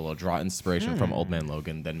they'll draw inspiration from Old Man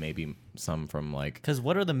Logan, then maybe some from like Because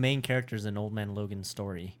what are the main characters in Old Man Logan's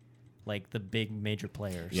story? Like the big major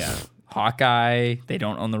players. yeah. Hawkeye, they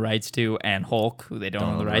don't own the rights to, and Hulk, who they don't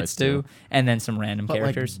own the rights to, and then some random But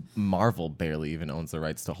characters. like Marvel barely even owns the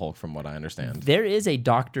rights to Hulk, from what I understand. There is a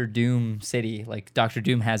Doctor Doom city. Like Doctor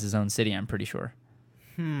Doom has his own city. I'm pretty sure.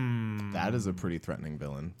 That is a pretty threatening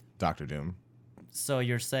villain, Doctor Doom. So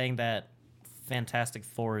you're saying that Fantastic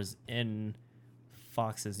Four is in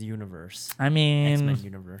Fox's universe, I X-Men mean,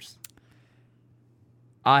 universe.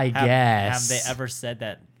 I Have guess. they ever said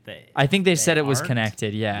that they? I think they said it was aren't?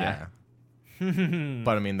 connected. Yeah.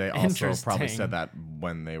 But I mean, they also probably Interesting. said that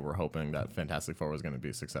when they were hoping that Fantastic Four was going to be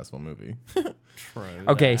a successful movie. True.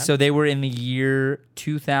 Okay, that. so they were in the year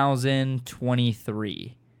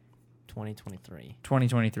 2023. 2023,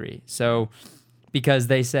 2023. So because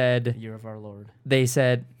they said year of our Lord.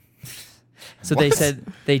 so they said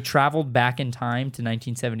they traveled back in time to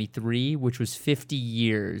 1973, which was 50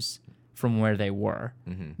 years from where they were,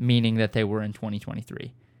 meaning that they were in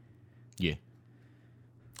 2023. Yeah.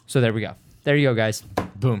 So there we go. There you go, guys.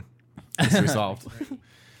 Boom. Mystery solved.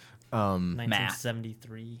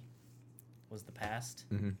 1973 was the past.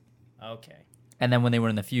 Okay. And then when they were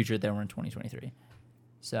in the future, they were in 2023.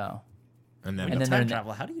 So And then, And then they're Time in the-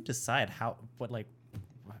 travel. How do you decide how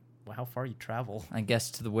far you travel? I guess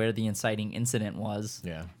to where the inciting incident was,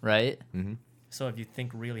 yeah. right? So if you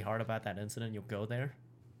think really hard about that incident, you'll go there.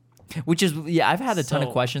 Which is, yeah, I've had a ton of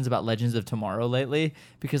So- questions about Legends of Tomorrow lately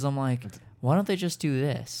because I'm like, why don't they just do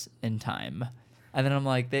this in time? And then I'm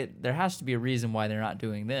like, there has to be a reason why they're not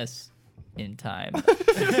doing this in time.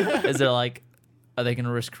 Is there like, are they going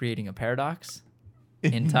to risk creating a paradox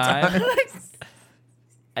in time?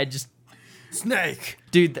 I just, Snake.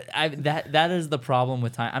 dude, that is the problem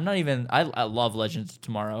with time. I'm not even. I love Legends of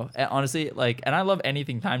Tomorrow, honestly. Like, and I love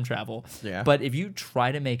anything time travel. Yeah. But if you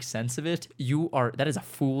try to make sense of it, that is a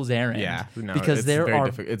fool's errand. Yeah. No, because it's there very are.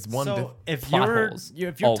 difficult. It's one. So if plot you're holes,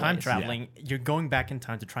 if you're time always, traveling, you're going back in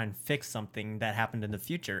time to try and fix something that happened in the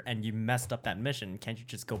future, and you messed up that mission. Can't you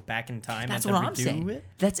just go back in time That's and what then I'm redo saying. it?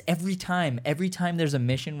 That's every time. Every time there's a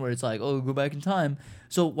mission where it's like, oh, go back in time.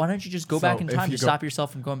 So why don't you just go back in if time you to go- stop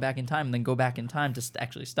yourself from going back in time, and then go back in time to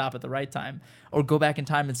actually stop at the right time, or go back in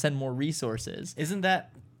time and send more resources? Isn't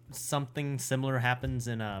that something similar happens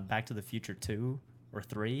in Back to the Future 2 or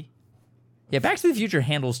 3? Yeah, Back to the Future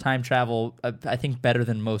handles time travel, I think, better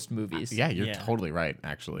than most movies. Yeah, you're Yeah. totally right,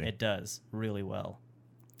 actually. It does really well.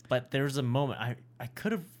 But there's a moment I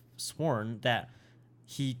could have sworn that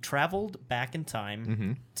he traveled back in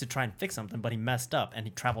time to try and fix something, but he messed up and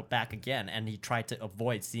he traveled back again and he tried to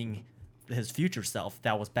avoid seeing his future self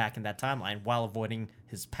that was back in that timeline while avoiding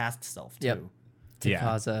his past self too. Yep. To yeah.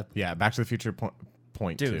 cause a Yeah, Back to the Future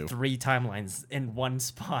point Dude, two. 3 timelines in one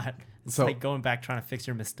spot. It's So- like going back trying to fix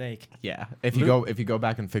your mistake. Yeah. If you go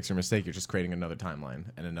back and fix your mistake, you're just creating another timeline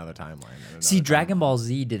and another timeline. And another See, Dragon timeline. Ball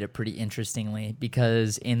Z did it pretty interestingly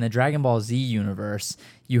because in the Dragon Ball Z universe,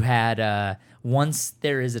 you had once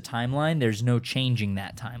there is a timeline, there's no changing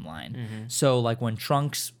that timeline. So like when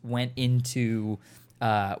Trunks went into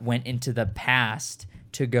the past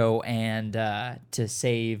to go and to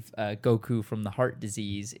save Goku from the heart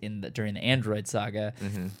disease during the Android saga,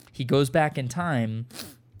 he goes back in time.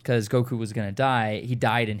 Because Goku was going to die, he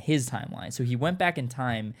died in his timeline. So he went back in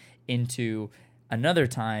time into another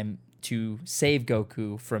time to save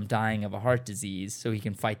Goku from dying of a heart disease so he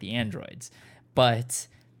can fight the androids. But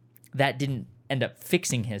that didn't end up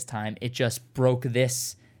fixing his time. It just broke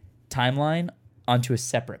this timeline onto a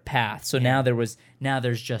separate path. So now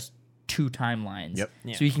there's just two timelines. Yep.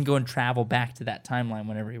 Yeah. So he can go and travel back to that timeline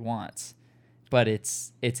whenever he wants. But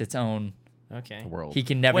it's its own. Okay. World. He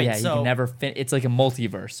can never. Wait, he so- can never. It's like a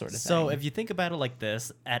multiverse sort of So thing. if you think about it like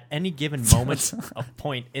this, at any given moment of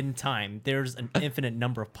point in time, there's an infinite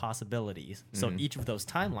number of possibilities. So each of those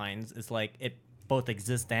timelines is like it both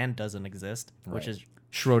exists and doesn't exist, which Right. is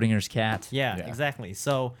Schrodinger's cat. yeah, Yeah. exactly.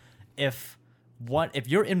 So if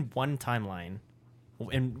you're in one timeline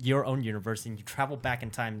in your own universe and you travel back in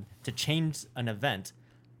time to change an event,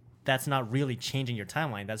 that's not really changing your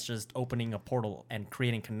timeline. That's just opening a portal and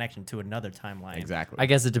creating connection to another timeline. Exactly. I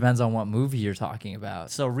guess it depends on what movie you're talking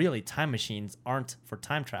about. So really, time machines aren't for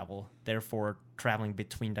time travel. They're for traveling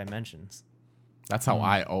between dimensions. That's how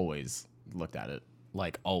I always looked at it.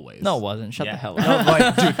 Like always. No, it wasn't. Shut Yeah. the hell No, up.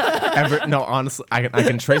 like, dude, honestly, I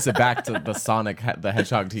can trace it back to the Sonic the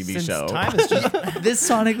Hedgehog TV Since show. time is just This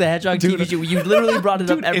Sonic the Hedgehog TV show, you literally brought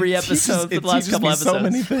it up every episode for It the last teaches couple me episodes. so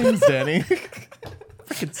many things, Danny.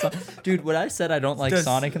 Dude, when I said I don't like Does-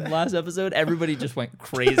 Sonic in the last episode, everybody just went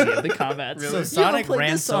crazy in the comments. So You Sonic don't play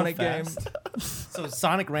ran this so Sonic fast. So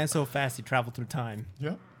Sonic ran so fast he traveled through time.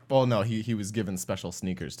 Yeah. Well, no, he was given special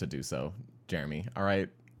sneakers to do so, Jeremy. All right.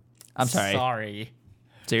 I'm sorry. Sorry.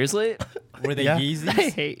 Seriously? Were they Yeah. Yeezys? I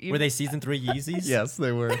hate you. Were they season 3 Yeezys? Yes,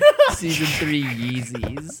 they were. Season 3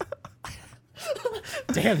 Yeezys.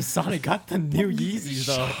 Damn, Sonic got the new Yeezys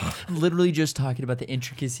though. Literally just talking about the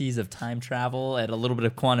intricacies of time travel and a little bit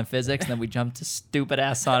of quantum physics, and then we jumped to stupid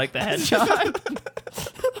ass Sonic the Hedgehog.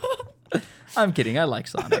 I'm kidding. I like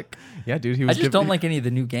Sonic. Yeah, dude. He I was. just don't like any of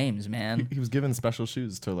the new games, man. He was given special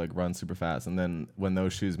shoes to like run super fast, and then when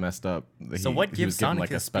those shoes messed up, So what he gives was given Sonic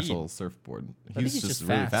like a his special surfboard. think He was he's just just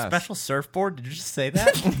really fast. fast. Special surfboard? Did you just say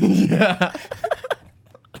that? Yeah.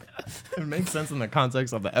 It makes sense in the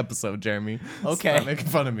context of the episode, Jeremy. Okay. Stop making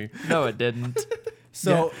fun of me. No, it didn't.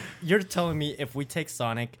 So you're telling me if we take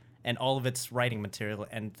Sonic and all of its writing material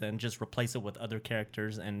and then just replace it with other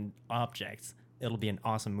characters and objects, it'll be an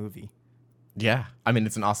awesome movie. Yeah, I mean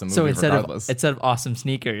it's an awesome movie. So instead regardless. of awesome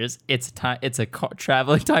sneakers, it's a time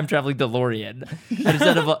traveling DeLorean. And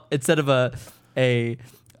instead of a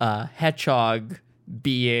hedgehog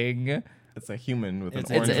being, it's a human with an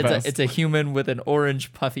It's- orange vest. it's a human with an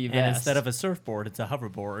orange puffy vest. And instead of a surfboard, it's a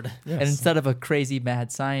hoverboard. And instead of a crazy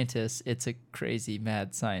mad scientist, it's a crazy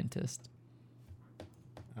mad scientist.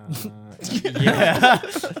 Yeah.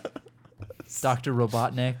 Dr.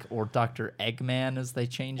 Robotnik or Dr. Eggman, as they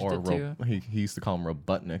changed or it to. he used to call him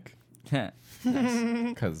Robotnik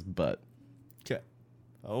because butt.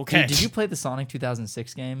 Okay. Dude, did you play the Sonic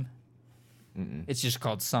 2006 game? It's just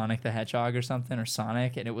called Sonic the Hedgehog or something, or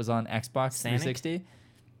Sonic, and it was on Xbox Sonic? 360.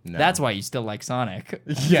 No. That's why you still like Sonic.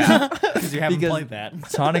 Yeah. Because you haven't Because played that.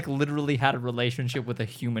 Sonic literally had a relationship with a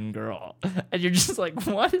human girl. And you're just like,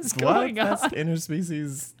 what is going on? That's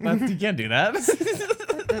interspecies. You can't do that.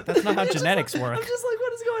 That's not how genetics work. I'm just like,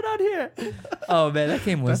 what is going on here? Oh man, that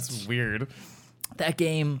game was That's weird. that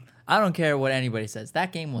game. I don't care what anybody says.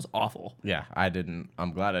 That game was awful. Yeah,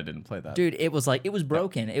 I'm glad I didn't play that. Dude, it was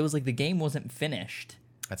broken. It was like the game wasn't finished.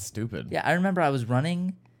 That's stupid. Yeah, I remember I was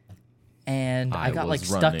running and I got like was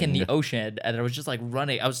stuck in the running. ocean and I was just like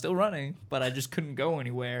running. I was still running, but I just couldn't go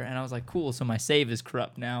anywhere. And I was like, cool, so my save is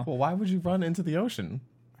corrupt now. Well, why would you run into the ocean?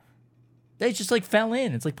 They just like fell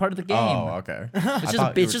in. It's like part of the game. Oh, okay.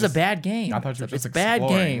 It's just a bad game. I thought you were It's just a bad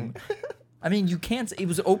exploring. game. I mean, you can't. It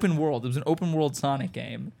was open world. It was an open world Sonic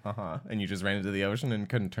game. And you just ran into the ocean and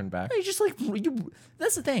couldn't turn back. You just like you.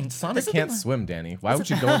 That's the thing. Sonic That's the can't thing- swim, Danny. Why would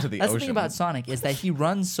you go into the That's ocean? the thing about Sonic is that he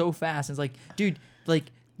runs so fast. It's like, dude, like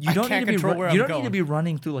you I don't can't need to be control where you I'm don't need to going. be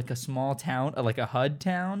running through like a small town, like a hub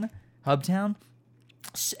town,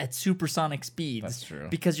 at supersonic speeds. That's true.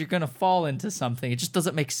 Because you're gonna fall into something. It just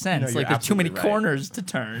doesn't make sense. No, like you're there's too many absolutely right. corners to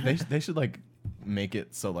turn. They should like make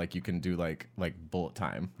it so like you can do like bullet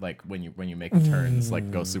time, like when you make turns, like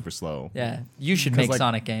go super slow. Yeah, you should 'Cause, make like-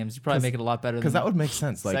 Sonic games. You probably make it a lot better. Because than that would make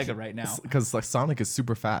sense, like Sega right now. Because like Sonic is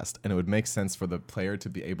super fast, and it would make sense for the player to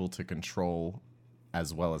be able to control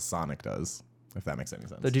as well as Sonic does, if that makes any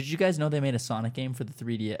sense. So did you guys know they made a Sonic game for the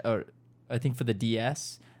 3D, or I think for the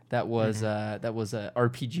DS? That was a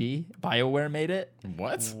RPG. BioWare made it.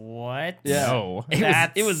 What? What? Yeah. No.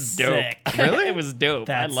 It was dope. sick. Really? It was dope.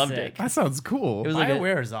 That's I loved sick. it. That sounds cool. It was like a-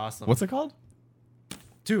 BioWare is awesome. What's it called?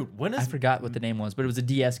 Dude, when I is forgot what the name was, but it was a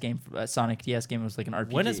DS game, Sonic DS game. It was like an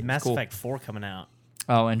RPG. when is It's Mass cool. Effect 4 coming out?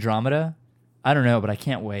 Oh, Andromeda. I don't know, but I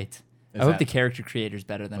can't wait. Is I hope that- the character creator's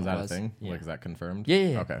better than Was it that was. a thing? Yeah. Like, is that confirmed? Yeah, yeah,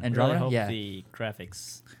 yeah. Okay. And- I Andromeda? really hope Yeah. the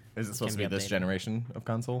graphics. Is it supposed to can be be this updated. generation of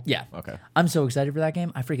console? Yeah. Okay. I'm so excited for that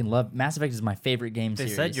game. I freaking love Mass Effect. Is my favorite game They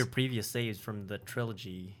series. said your previous saves from the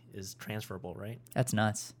trilogy is transferable, right? That's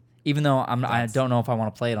nuts. Even though I That's- don't know if I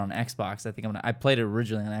want to play it on Xbox. I think I played it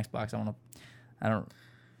originally on Xbox. I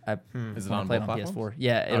Is it wanna on play both it on platforms? PS4.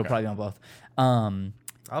 Yeah, it'll Okay. probably be on both.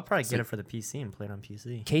 I'll probably get it for the PC and play it on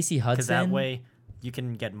PC. Casey Hudson. Because that way you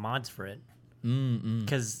can get mods for it. Mm-mm.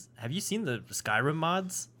 Because have you seen the Skyrim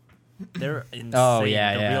mods? They're insane. Oh,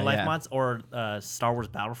 yeah, the yeah, real life yeah. mods or Star Wars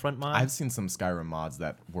Battlefront mods. I've seen some Skyrim mods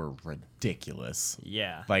that were ridiculous.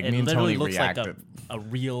 Yeah, Like, it me and literally Tony looks like reacted. a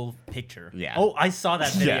real picture. Yeah. Oh, I saw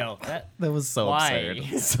that video. That was so Why?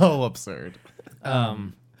 absurd. So absurd.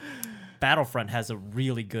 Battlefront has a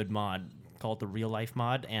really good mod called the real life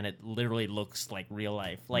mod, and it literally looks like real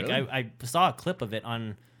life. Like Really? I saw a clip of it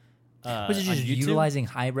on. Was it on just YouTube. utilizing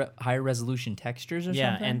higher resolution textures or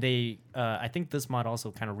Yeah, something? and they, I think this mod also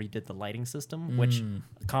kind of redid the lighting system, which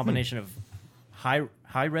a combination of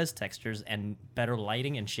high res textures and better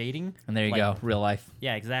lighting and shading. And there you like, go, real life.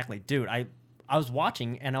 Yeah, exactly, dude. I was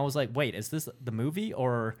watching and I was like, wait, is this the movie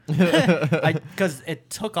or? Because it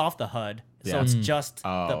took off the HUD, so Yeah. it's just the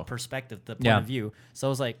Oh. perspective, the point Yeah. of view. So I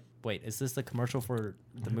was like, wait, is this the commercial for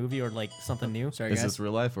the movie or like something new? Sorry, Is guys. this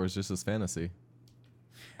real life or is this just fantasy?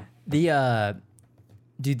 The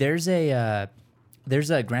dude, there's a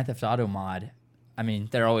Grand Theft Auto mod. I mean,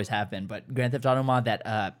 there always have been, but Grand Theft Auto mod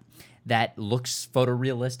that looks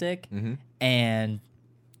photorealistic and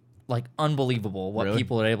like unbelievable what Really?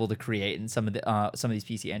 people are able to create in some of these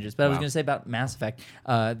PC engines. But I was Wow. gonna say about Mass Effect,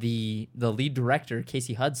 the lead director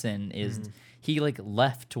Casey Hudson is he like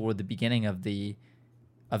left toward the beginning of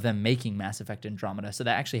them making Mass Effect Andromeda, so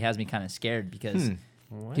that actually has me kind of scared because.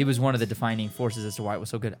 He was one of the defining forces as to why it was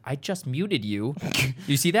so good. I just muted you.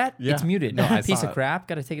 You see that? Yeah. It's muted. No, I Piece saw of it. crap.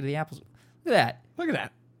 Got to take it to the apples. Look at that. Look at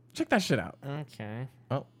that. Check that shit out. Okay.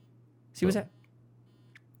 Oh, See what's that?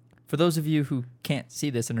 For those of you who can't see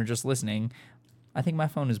this and are just listening, I think my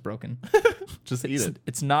phone is broken. just eat it.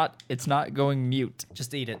 It's not going mute.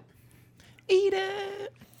 Just eat it. Eat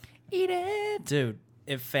it. Eat it. Dude,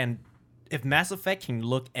 if Mass Effect can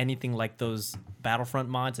look anything like those Battlefront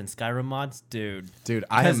mods and Skyrim mods, dude. Dude,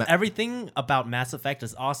 I Because am. everything about Mass Effect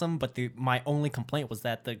is awesome, but my only complaint was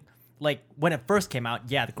that when it first came out,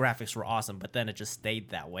 yeah, the graphics were awesome, but then it just stayed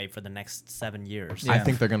that way for the next 7 years. Yeah. I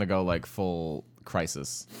think they're gonna go like full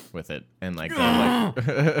Crisis with it, and like, go,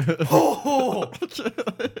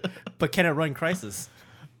 But can it run Crisis?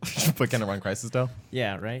 but can it run Crisis though?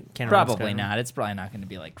 Yeah, right? Can it run Probably Skyrim? not. It's probably not going to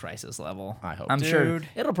be like Crisis level. I hope. I'm sure Dude.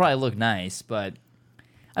 it'll probably look nice, but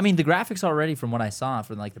I mean the graphics already from what I saw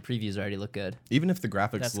from like the previews already look good. Even if the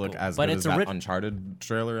graphics That's look cool. as But good it's as a that rit- Uncharted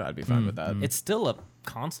trailer, I'd be fine with that. It's still a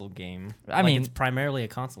console game. I mean- it's primarily a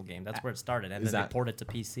console game. That's where it started, and Is then that- they ported it to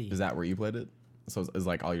PC. Is that where you played it? So is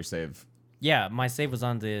like all your save? Yeah, my save was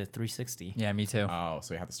on the 360. Yeah, me too. Oh,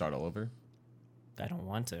 so you have to start all over. I don't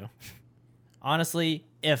want to. Honestly,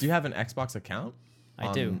 if Do you have an Xbox account?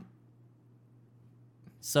 I do. On-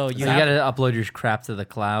 So You got to upload your crap to the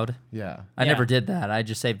cloud. Yeah. I Yeah. never did that. I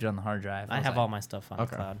just saved it on the hard drive. I was have like, all my stuff on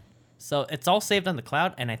Okay. the cloud. So it's all saved on the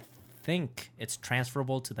cloud, and I think it's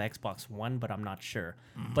transferable to the Xbox One, but I'm not sure.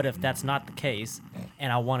 But if that's not the case,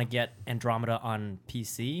 and I want to get Andromeda on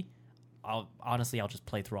PC, I'll just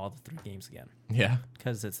play through all the 3 games again Yeah.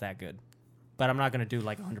 because it's that good. But I'm not gonna do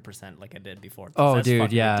like 100% like I did before. 'cause Oh, that's dude,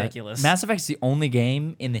 fucking yeah. ridiculous. Mass Effect's the only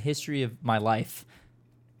game in the history of my life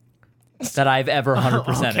that I've ever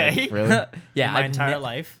 100%ed. Okay. Really? Yeah, In my I've entire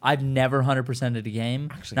life. I've never 100%ed a game.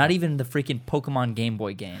 Actually, not no. even the freaking Pokemon Game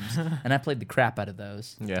Boy games. And I played the crap out of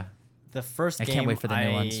those. Yeah. The first I game can't wait for the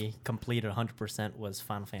new ones. I completed 100% was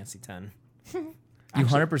Final Fantasy X. You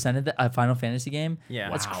 100%ed a Final Fantasy game? Yeah.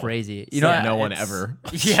 That's Wow. crazy. You Said know, no one it's- ever.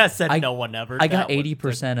 Yeah, said I- no one ever. I got That was-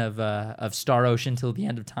 80% of Star Ocean till the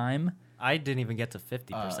end of time. I didn't even get to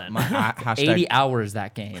 50%. Hashtag 80 hours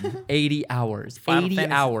that game. 80 hours. Final 80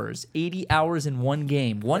 Fantasy- hours. 80 hours in one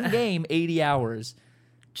game. One game, 80 hours.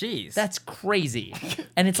 Jeez. That's crazy.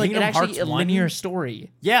 And it's like Kingdom actually Hearts a 1? linear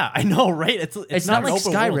story. yeah, I know, right? It's Not an like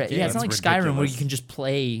open world Skyrim. game. Yeah, it's not like That's Skyrim where ridiculous. you can just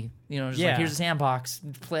play, just Yeah. like here's a sandbox,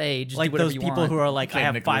 play, just like do whatever those you people want. who are like, I Play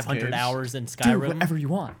have Nicolas 500 Cage. hours in do Skyrim. whatever you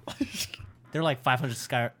want. They're like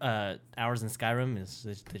 500 hours in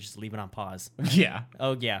Skyrim. They just leave it on pause. Yeah.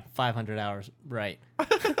 Oh yeah, 500 hours. Right.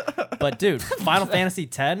 But dude, Final Fantasy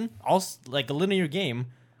X, also like a linear game,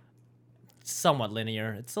 somewhat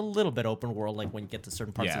linear. It's a little bit open world, like when you get to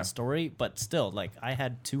certain parts Yeah. of the story. But still, like I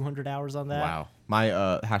had 200 hours on that. Wow. My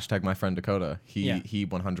hashtag my friend Dakota. Yeah. He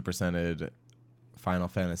 100%ed Final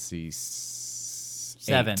Fantasy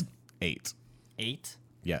 7. 8. 8.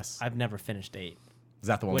 Yes. I've never finished 8. Is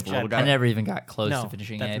that the one with which the little I guy? I never even got close No, to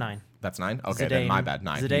finishing that's it. 9. That's 9. Okay, then Zidane- my bad.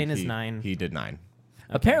 9. Zidane is he, 9. He did 9.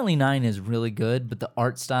 Apparently 9 is really good, but the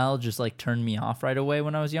art style just like turned me off right away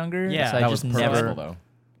when I was younger. Yeah. so I that just was never. purposeful though.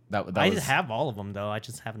 That I was have all of them though. I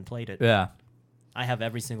just haven't played it. Yeah. I have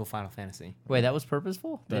every single Final Fantasy. Wait, that was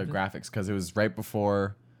purposeful? the graphics because it was right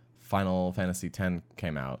before Final Fantasy X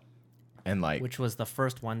came out, and like Which was the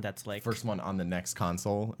first one that's like first one on the next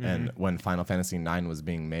console. Mm-hmm. And when Final Fantasy IX was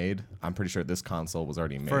being made, I'm pretty sure this console was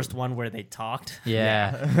already made. first one where they talked.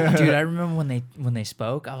 Yeah. Dude, I remember when they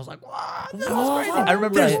spoke, I was like, what? This is crazy. I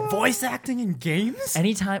remember There's voice acting in games?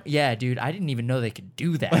 anytime, yeah, dude, I didn't even know they could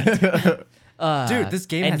do that. Dude, this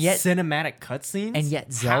game and has yet, cinematic cutscenes. and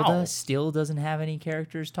yet Zelda How? still doesn't have any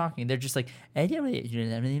characters talking. They're just like, No, they don't even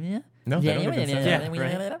say Yeah,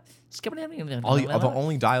 the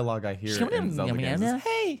only dialogue I hear in Zelda games is,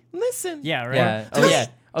 "Hey, listen." Yeah, right. Yeah. Oh yeah.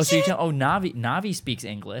 Oh, so you tell? Oh, Navi speaks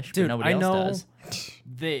English, but Dude, nobody I know else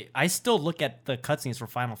does. I still look at the cutscenes for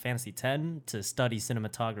Final Fantasy X to study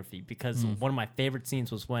cinematography because Hmm. one of my favorite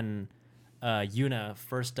scenes was when Yuna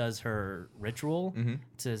first does her ritual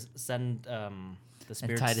to send the And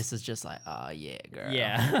spirits. Titus is just like, oh yeah, girl.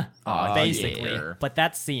 Yeah, Aw, basically. yeah. But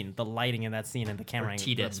that scene, the lighting in that scene and the camera, Or angle,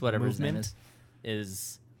 Titus, the whatever his name movement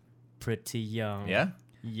is pretty young. Yeah.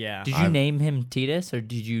 Yeah. Did you name him Titus or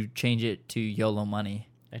did you change it to YOLO Money?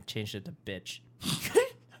 I changed it to bitch.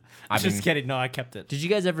 I Just mean, kidding. No, I kept it. Did you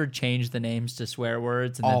guys ever change the names to swear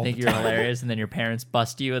words and then All think the you're time. hilarious and then your parents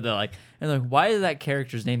bust you and they're like, why is that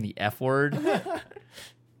character's name the F word?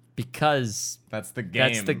 Because that's the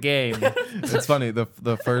game. that's the game. It's funny. The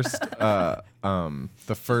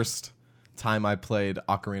first time I played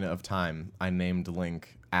Ocarina of Time, I named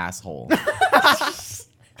Link asshole.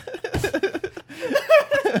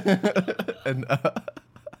 And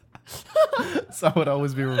so I would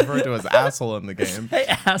always be referred to as asshole in the game. Hey,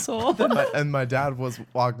 asshole. And my dad was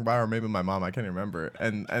walking by, or maybe my mom, I can't remember.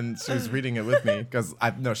 And she was reading it with me because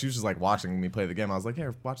she was just like watching me play the game. I was like,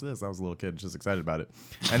 here, watch this. I was a little kid, just excited about it.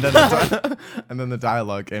 And then and then the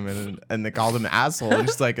dialogue came in and they called him asshole. And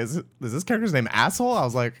she's like, is this character's name asshole? I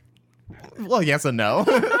was like, well, yes and no.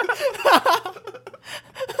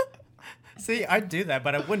 See, I'd do that,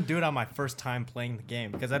 but I wouldn't do it on my first time playing the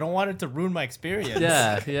game because I don't want it to ruin my experience.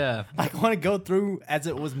 yeah. I want to go through as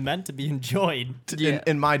it was meant to be enjoyed.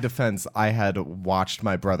 In my defense, I had watched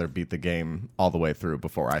my brother beat the game all the way through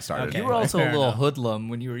before I started. Okay. You were also a Fair little enough. hoodlum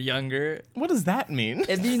when you were younger. What does that mean?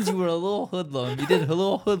 It means you were a little hoodlum. You did a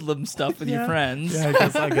little hoodlum stuff with your friends. Yeah,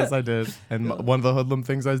 I guess I did. And one of the hoodlum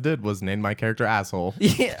things I did was name my character asshole.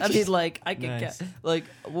 Yeah, I mean, like, I could Nice. get, like,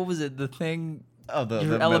 what was it? The thing, Oh,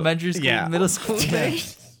 your elementary school, middle school thing?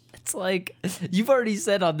 It's like, you've already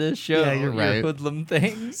said on this show Yeah, you're your right. hoodlum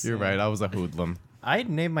things. You're right. I was a hoodlum. I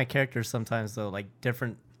name my characters sometimes though, like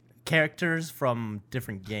different characters from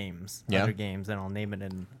different games, Yeah. other games, and I'll name it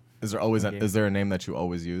in. Is there always Okay. is there a name that you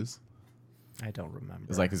always use? I don't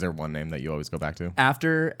remember. Is there one name that you always go back to?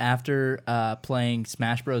 After playing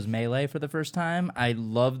Smash Bros. Melee for the first time, I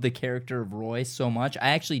loved the character of Roy so much. I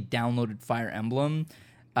actually downloaded Fire Emblem.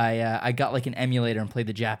 I got like an emulator and played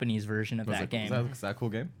the Japanese version of that game. Is that a cool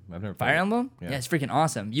game? I've never Fire played it. Emblem? Yeah. Yeah, it's freaking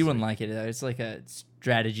awesome. You wouldn't like it. It's like a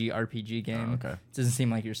strategy RPG game. okay. It doesn't seem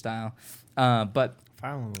like your style. But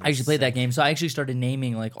Fire Emblem I actually was played that sick. game, so I actually started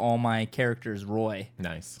naming like all my characters Roy.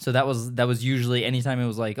 Nice. So that was usually anytime it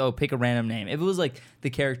was like, oh, pick a random name. If it was like the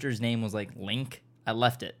character's name was like Link, I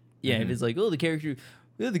left it. Yeah, if it's like, oh, the character's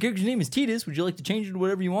name is Titus, would you like to change it to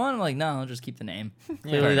whatever you want? I'm like, no, I'll just keep the name.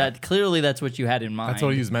 Clearly that's what you had in mind. That's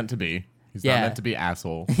what he's meant to be. He's Yeah. not meant to be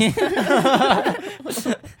asshole.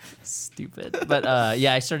 Stupid. But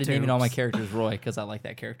yeah, I started naming all my characters Roy because I like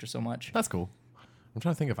that character so much. That's cool. I'm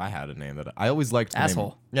trying to think if I had a name that I always liked. The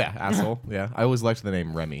Asshole. Name, yeah, asshole. Yeah, I always liked the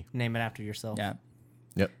name Remy. Name it after yourself. Yeah.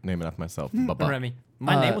 Yep, name it after myself. Bubba. Remy.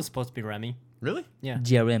 My Uh, name was supposed to be Remy. Really? Yeah.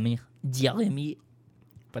 Jeremy. Jeremy.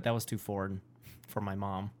 but that was too foreign for my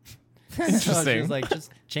mom. Interesting. So she was like,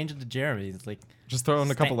 just change it to Jeremy. It's like, Just throw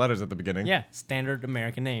in a couple letters at the beginning. yeah, standard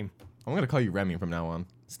American name. I'm gonna call you Remy from now on.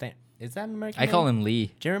 Is that an American I name? call him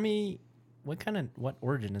Lee. Jeremy. What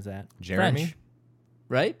origin is that? Jeremy. French.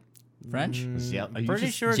 Right? French? Are you Pretty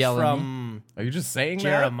just sure it's yelling me? from Are you just saying that?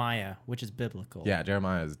 Jeremiah, which is biblical. Yeah,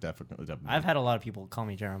 Jeremiah is definitely. I've had a lot of people call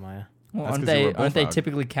me Jeremiah. Well, That's aren't 'cause you were they aren't they Bullfrog.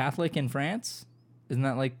 typically Catholic in France? Isn't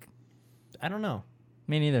that like I don't know.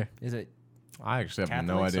 me neither? Is it I actually have Catholics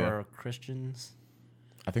no idea. or Christians?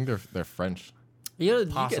 I think they're French. There are a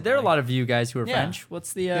Possibly. lot of you guys who are Yeah. French.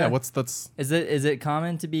 What's the Yeah, that's is it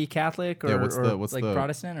common to be Catholic or, Yeah, what's or what's like the-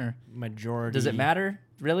 Protestant or Majority. does it matter?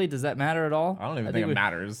 Really? Does that matter at all? I don't even I think it we-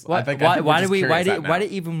 matters. Why, I think, why, why we're did just we why curious did at why now.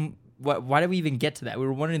 did even why did we even get to that? We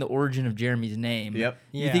were wondering the origin of Jeremy's name. Yep.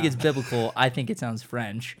 You think Yeah. it's biblical? I think it sounds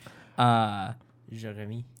French.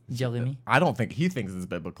 Jeremy? Jeremy. I don't think he thinks it's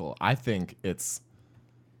biblical. I think it's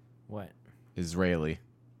What? Israeli.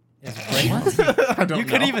 What? I don't You know.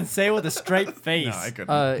 couldn't even say with a straight face. No, I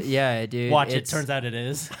couldn't. Yeah, dude. Watch it. it's- Turns out it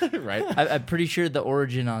is. Right? I'm pretty sure the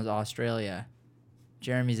origin is Australia.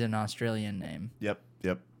 Jeremy's an Australian name. Yep.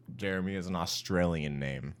 Jeremy is an Australian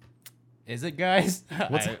name. Is it, guys?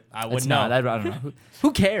 I would It's know. not. I don't know.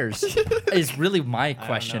 Who cares? Is really my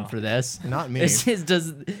question know. for this. Not me. Is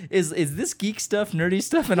this geek stuff, nerdy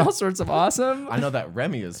stuff, and all sorts of awesome? I know that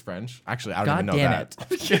Remy is French. Actually, I don't God even know damn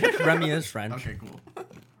that. Remy is French. Okay, cool.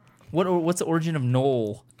 What's the origin of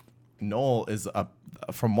Noel? Noel is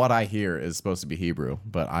from what I hear, is supposed to be Hebrew,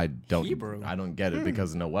 but I don't. Hebrew? I don't get it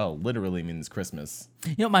because Noel literally means Christmas.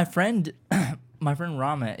 You know, my friend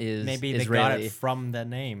Rama is Maybe they Israeli. got it from the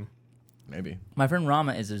name. Maybe. My friend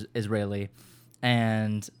Rama is Israeli,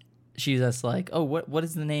 and she's just like, "Oh, what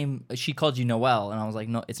is the name?" She called you Noel, and I was like,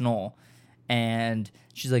 "No, it's Noel." And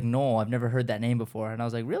she's like, "Noel, I've never heard that name before." And I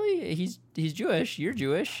was like, "Really? He's Jewish. You're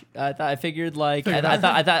Jewish." I figured like I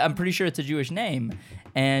thought I'm pretty sure it's a Jewish name.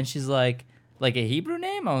 And she's like a Hebrew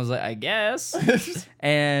name? I was like, I guess.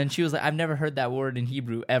 And she was like, I've never heard that word in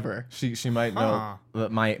Hebrew ever. She might know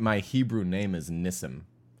that my Hebrew name is Nissim,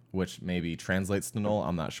 which maybe translates to Noel.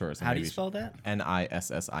 I'm not sure. So How do you maybe spell that?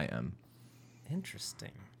 Nissim.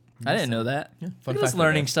 Interesting. I didn't know that. fun We're just fact for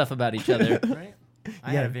learning today. stuff about each other. Right?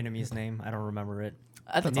 I had a Vietnamese name. I don't remember it.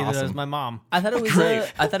 I thought Neither does awesome. my mom. I thought it was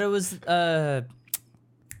Great. I thought it was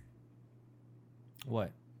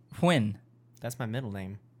What? Huynh. That's my middle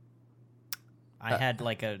name. I had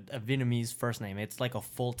like a Vietnamese first name. It's like a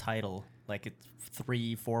full title. Like it's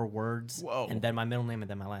 3-4 words. Whoa. And then my middle name and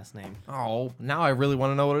then my last name. Oh, now I really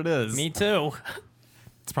want to know what it is. Me too.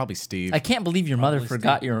 It's probably Steve. I can't believe your mother Probably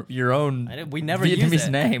forgot your own We never Vietnamese used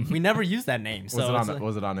it. name. We never used that name. was, So it it's on,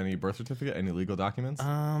 was it on any birth certificate? Any legal documents?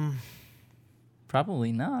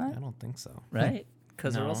 Probably not, I don't think so. right?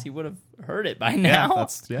 Because or No. else you would have heard it by yeah, now.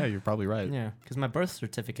 you're probably right. Yeah, because my birth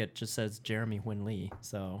certificate just says Jeremy Huynh Lee.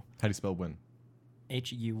 So How do you spell win?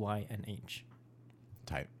 Huynh.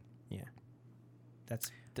 Tight. Yeah,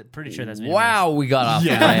 that's pretty sure that's Vietnamese. Wow, we got off the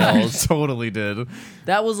rails. totally did.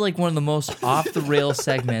 That was like one of the most off the rails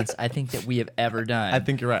segments I think that we have ever done. I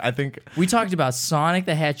think you're right. I think We talked about Sonic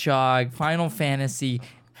the Hedgehog, Final Fantasy,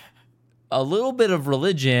 a little bit of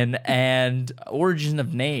religion, and origin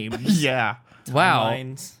of names. yeah. Wow.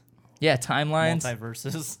 Timelines, Yeah, timelines.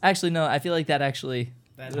 multiverses. Actually, no, I feel like that actually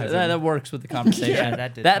That that works with the conversation. Yeah,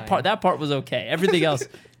 that did tie in. that part was okay. Everything else.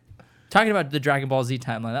 Talking about the Dragon Ball Z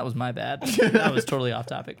timeline, that was my bad. That was totally off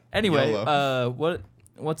topic. Anyway,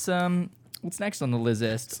 what's next on the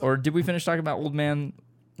list? Or did we finish talking about Old Man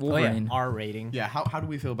Oh yeah, Wolverine? R rating. Yeah, how do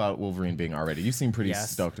we feel about Wolverine being R-rated? You seem pretty Yes.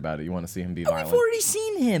 stoked about it. You want to see him be We've violent. already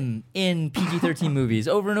seen him in PG-13 movies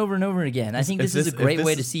over and over and over again. I think if this is a this- great if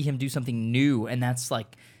way this to is- see him do something new, and that's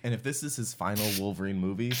like And if this is his final Wolverine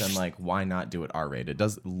movie, then like why not do it R-rated?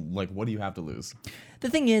 What do you have to lose? the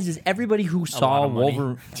thing is everybody who saw lot of money.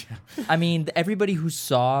 Wolverine. I mean, everybody who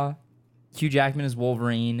saw Hugh Jackman as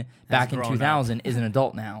Wolverine back in grown 2000 is an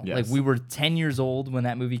adult now. Yes. Like we were 10 years old when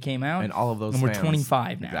that movie came out, And all of those and we're fans,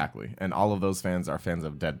 25 now. Exactly. And all of those fans are fans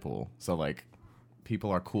of Deadpool. So like people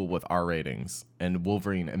are cool with R ratings. And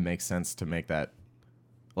Wolverine, it makes sense to make that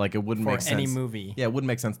like it wouldn't For make sense. any movie. Yeah, it wouldn't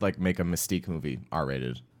make sense to like make a Mystique movie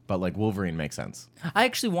R-rated. But like Wolverine makes sense. I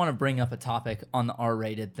actually want to bring up a topic on the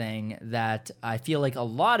R-rated thing that I feel like a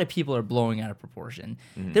lot of people are blowing out of proportion.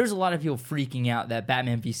 Mm-hmm. There's a lot of people freaking out that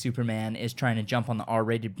Batman v Superman is trying to jump on the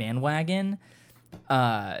R-rated bandwagon.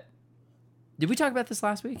 Did we talk about this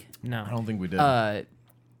last week? No. I don't think we did.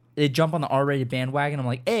 They jump on the R-rated bandwagon. I'm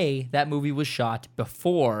like, A, that movie was shot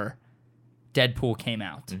before Deadpool came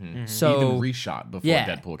out. Even So reshot before yeah.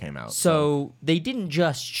 Deadpool came out. So they didn't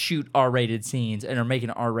just shoot R-rated scenes and are making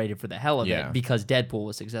it R-rated for the hell of Yeah. it because Deadpool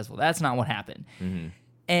was successful. That's not what happened.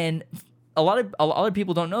 And a lot of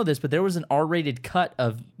people don't know this, but there was an R-rated cut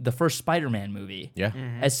of the first Spider-Man movie. yeah.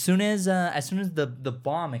 As soon as the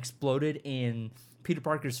bomb exploded in Peter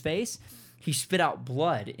Parker's face, he spit out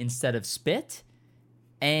blood instead of spit,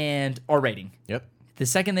 and R rating. Yep. The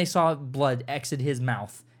second they saw blood exit his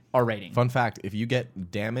mouth, R rating. Fun fact, if you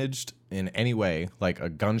get damaged in any way, like a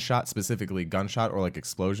gunshot, specifically gunshot or like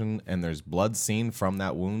explosion, and there's blood seen from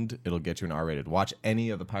that wound, it'll get you an R-rated. Watch any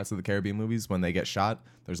of the Pirates of the Caribbean movies. When they get shot,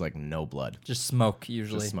 there's like no blood. Just smoke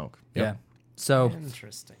usually. Just smoke. Yeah. Yep. So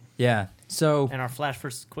Interesting. yeah. So And our Flash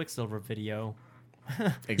vs. Quicksilver video.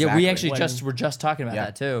 Exactly. yeah, we actually When- were just talking about Yeah.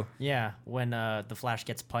 that too. Yeah, when the Flash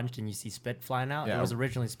gets punched and you see spit flying out, Yeah. it was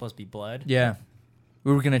originally supposed to be blood. Yeah.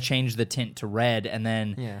 We were gonna change the tint to red, and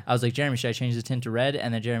then Yeah. I was like, Jeremy, should I change the tint to red?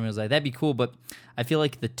 And then Jeremy was like, that'd be cool, but I feel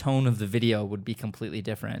like the tone of the video would be completely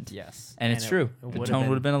different. Yes. And it's it- true. it The would've tone been-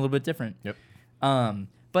 would have been a little bit different. Yep.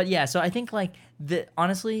 But yeah, so I think like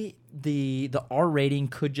honestly, the R rating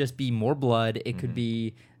could just be more blood. It could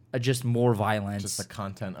be just more violence. Just the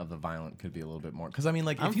content of the violent could be a little bit more. Because I mean,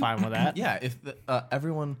 like, I'm if you, fine with that. Yeah, if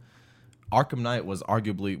everyone, Arkham Knight was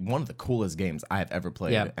arguably one of the coolest games I have ever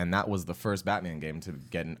played, Yeah. and that was the first Batman game to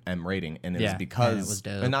get an M rating, and it Yeah, was because, and it was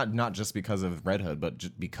dope. and not just because of Red Hood, but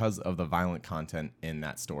just because of the violent content in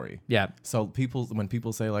that story. yeah. So when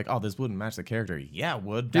people say like, "Oh, this wouldn't match the character," yeah, it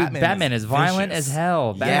would. Dude, Batman is violent vicious. as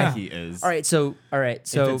hell. Yeah, Batman- he is. All right, so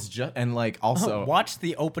If it's just and like also Watch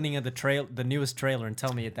the opening of the newest trailer, and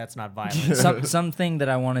tell me if that's not violent. something that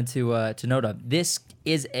I wanted to note of. This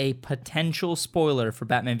is a potential spoiler for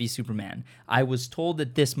Batman v Superman. I was told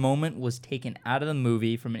that this moment was taken out of the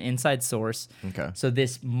movie from an inside source. Okay. So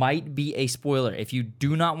this might be a spoiler. If you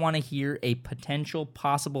do not want to hear a potential,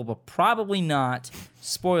 possible, but probably not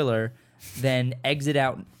spoiler, then exit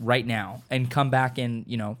out right now and come back in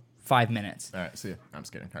 5 minutes. All right, see ya. I'm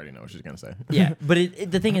just kidding. I already know what she's gonna say. Yeah, but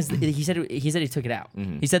the thing is, he said he took it out.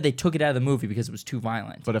 He said they took it out of the movie because it was too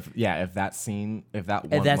violent. But if that scene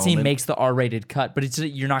Scene makes the R-rated cut, but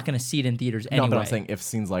you're not going to see it in theaters anyway. No, but I'm saying if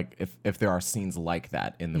scenes like if there are scenes like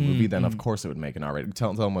that in the movie, then of course it would make an R-rated.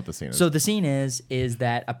 Tell them what the scene is. So the scene is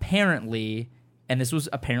that apparently, and this was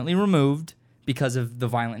apparently removed because of the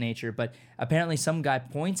violent nature, but apparently some guy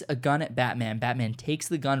points a gun at Batman. Batman takes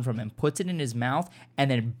the gun from him, puts it in his mouth,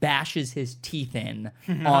 and then bashes his teeth in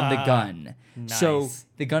on the gun. So Nice.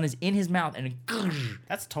 the gun is in his mouth, and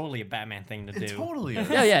That's totally a Batman thing to do. totally.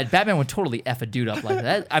 yeah, Batman would totally F a dude up like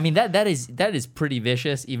that. I mean, that is pretty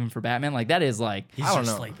vicious even for Batman. Like that is like He's I don't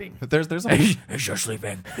just know. sleeping. There's a he's just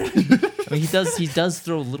sleeping. I mean, he does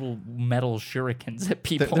throw little metal shurikens at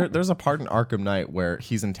people. there's a part in Arkham Knight where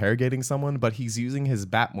he's interrogating someone, but he's using his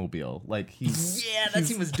Batmobile. Like he's that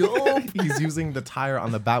scene was dope. he's using the tire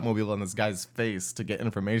on the Batmobile on this guy's face to get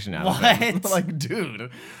information out of him. What? Like,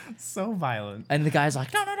 dude, so violent. And the guy's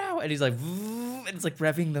like, no, and he's like, and it's like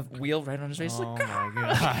revving the wheel right on his face. Oh Like, my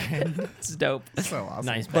god. it's dope. So awesome.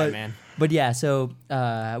 Nice Batman. But yeah, so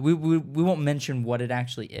we won't mention what it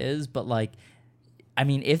actually is, but like, I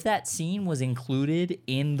mean, if that scene was included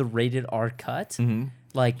in the rated R cut,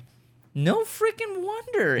 like, no freaking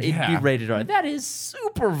wonder it'd be Yeah. rated R. That is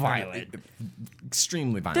super violent.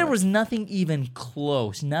 Extremely violent. There was nothing even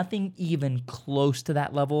close to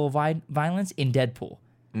that level of violence in Deadpool.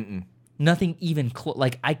 Nothing even close.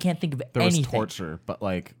 Like, I can't think of there anything. was torture, but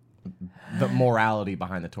like the morality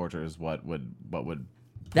behind the torture is what would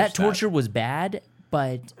That push torture was bad,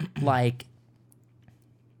 but like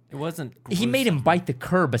It wasn't. he made him gruesome. bite the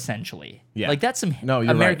curb essentially. Yeah. Like that's some No,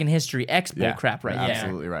 you're American right. history X bull crap right there.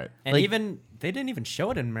 Absolutely right. And like- even they didn't even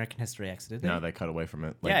show it in American History X, did they? No, they cut away from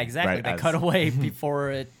it. yeah, exactly. right They as- cut away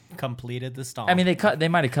before it completed the stomp. I mean, they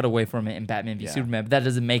might have cut away from it in Batman v Yeah. Superman, but that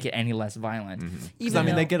doesn't make it any less violent. 'Cause, I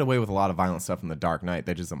mean, they get away with a lot of violent stuff in The Dark Knight.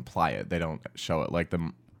 They just imply it. They don't show it. Like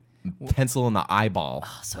the pencil in the eyeball.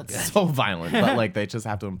 so That's good. so violent, but like they just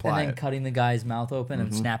have to and imply then it. cutting the guy's mouth open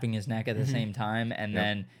and snapping his neck at the same time, and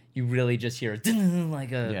then you really just hear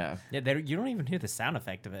like a Yeah. yeah, you don't even hear the sound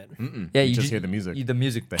effect of it. yeah. You just hear the music. The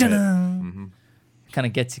music The hit. kind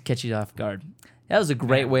of catch you off guard. That was a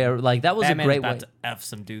great way. Like that was Batman's a great about way. to f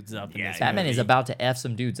some dudes up. in this Batman movie. is about to f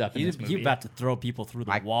some dudes up in He's this movie. about to throw people through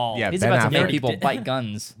the wall. yeah, He's Ben about to make Affleck. people bite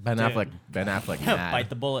guns. Ben Dude. Affleck. Ben Affleck. Mad. bite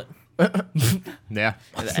the bullet. Yeah.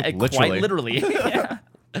 Quite literally. yeah.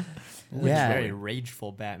 Very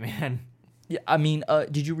rageful Batman. Yeah, I mean,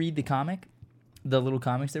 did you read the comic? The little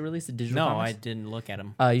comics they released, the digital No, I comics? didn't look at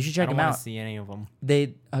them. You should I check don't them want out. to see any of them.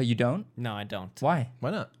 They you don't? No, I don't. Why? Why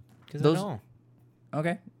not? Because Those- I don't.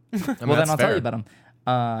 Okay. mean, Well, then that's I'll tell fair. you about them.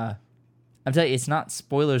 I'm telling you, it's not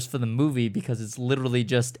spoilers for the movie because it's literally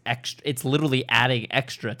just extra. It's literally adding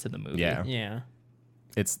extra to the movie. Yeah. Yeah.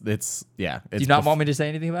 It's yeah. Do you not want me to say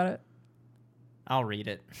anything about it? I'll read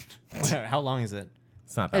it. How long is it?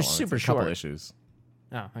 It's not that It's long. super it's a couple short. issues.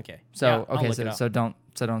 Oh, okay. So Yeah, I'll okay, look it up. so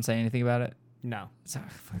don't say anything about it. No. So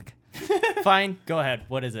fuck. Fine. Go ahead.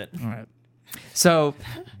 What is it? All right. So,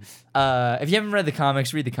 if you haven't read the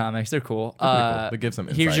comics, read the comics. They're cool. They're pretty cool. They give some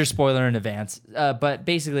Here's insight. your spoiler in advance. But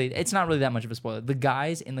basically, it's not really that much of a spoiler. The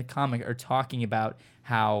guys in the comic are talking about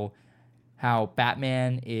how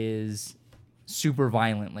Batman is super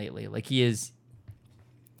violent lately. Like he is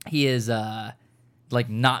like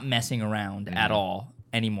not messing around at all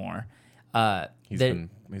anymore.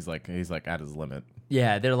 He's like at his limit.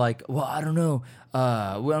 Yeah, they're like, well, I don't know.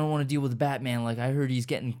 We don't want to deal with Batman. Like, I heard he's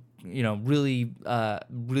getting, really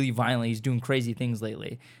violent. He's doing crazy things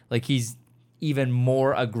lately. Like, he's even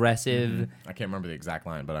more aggressive. I can't remember the exact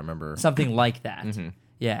line, but I remember. Something like that.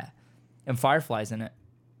 Yeah. And Firefly's in it.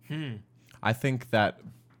 I think that.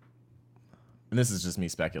 And this is just me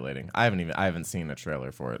speculating. I haven't seen a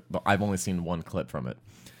trailer for it, but I've only seen one clip from it.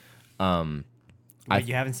 Wait,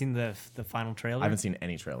 you haven't seen the final trailer? I haven't seen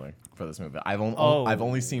any trailer for this movie. I've Oh.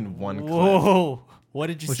 only seen one clip. Whoa! What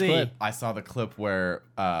did you Which see? clip? I saw the clip where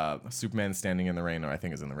Superman's standing in the rain, or I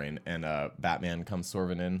think it's in the rain, and Batman comes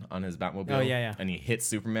swerving in on his Batmobile. Oh, yeah. And he hits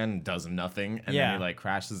Superman and does nothing, and then Yeah. he like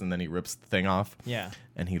crashes, and then he rips the thing off. Yeah.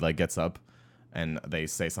 And he like gets up, and they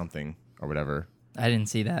say something or whatever, I didn't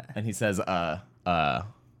see that. and he says,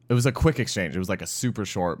 It was a quick exchange. It was like a super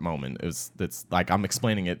short moment. It's like I'm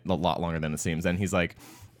explaining it a lot longer than it seems. And he's like,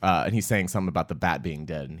 and he's saying something about the bat being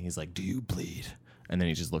dead, and he's like, "Do you bleed?" And then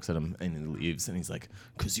he just looks at him and he leaves, and he's like,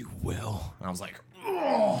 "'Cause you will." And I was like,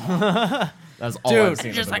 "Oh." That's all I've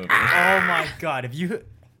seen. just of the like, movie. oh my god! If you,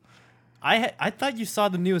 I thought you saw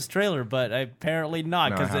the newest trailer, but apparently not,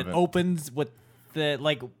 No, I because it haven't. opens with the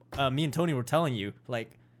me and Tony were telling you,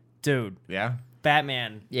 like, dude, Yeah.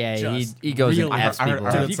 Batman. Yeah, just he goes and really- F's I heard, people I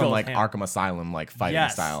up. heard He some goes like ham. Arkham Asylum like fighting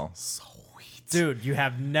Yes. style. Sweet. Dude, you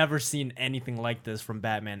have never seen anything like this from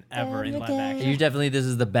Batman ever in live action. You definitely, this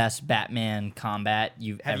is the best Batman combat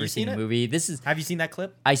you've Have ever you seen seen in a it? movie. This is, Have you seen that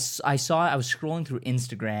clip? I saw it, I was scrolling through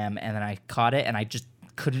Instagram, and then I caught it, and I just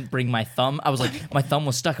couldn't bring my thumb. I was like, my thumb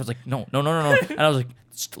was stuck. I was like, no. And I was like,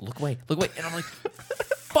 look away. And I'm like,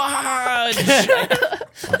 fudge.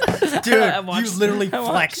 Dude, I you watched- literally I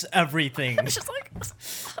watched- flex everything. just like,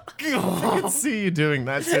 I can see you doing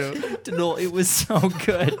that too. no, it was so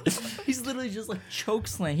good. He's literally just like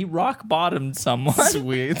chokeslam. He rock bottomed someone.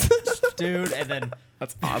 Sweet. Dude, and then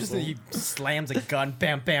That's awesome. he slams a gun,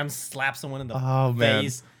 bam, bam, slaps someone in the Oh, man.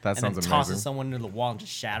 face, That and sounds then amazing. tosses someone into the wall and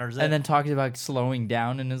just shatters it. And then talking about slowing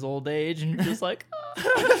down in his old age, and you're just like,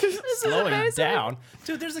 oh, this is slowing amazing. down.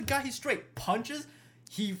 Dude, there's a guy, he straight punches,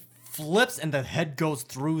 he flips, and the head goes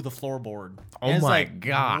through the floorboard. Oh And it's my like,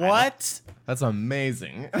 God. What? That's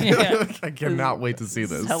amazing. Yeah. I cannot wait to see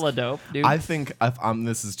this. It's hella dope, dude. I think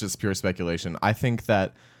this is just pure speculation. I think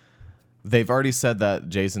that they've already said that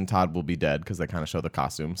Jason Todd will be dead because they kind of show the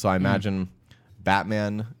costume. So I imagine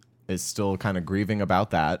Batman is still kind of grieving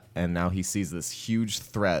about that, and now he sees this huge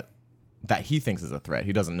threat that he thinks is a threat.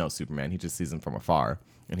 He doesn't know Superman. He just sees him from afar,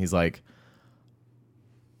 and he's like,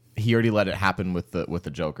 he already let it happen with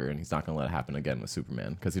the Joker, and he's not going to let it happen again with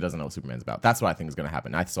Superman because he doesn't know what Superman's about. That's what I think is going to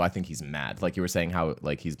happen. So I think he's mad. Like you were saying, how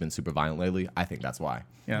like he's been super violent lately. I think that's why.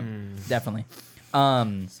 yeah, definitely.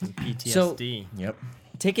 PTSD. Yep.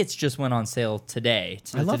 Tickets just went on sale today.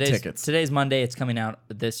 I love tickets. Today's Monday. It's coming out.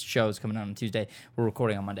 This show is coming out on Tuesday. We're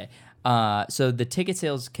recording on Monday. So the ticket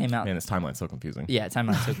sales came out. Man, this timeline's so confusing. Yeah,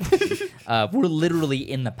 timeline. So confusing. We're literally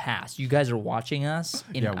in the past. You guys are watching us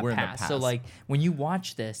in Yeah, the we're in the past. So past. like when you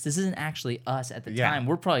watch this isn't actually us at the Yeah. time.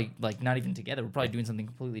 We're probably like not even together. We're probably doing something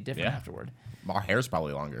completely different Yeah. afterward. Our hair's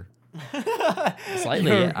probably longer.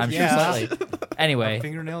 Slightly, You're- I'm yeah. sure slightly. Anyway,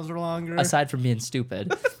 Fingernails are longer. aside from being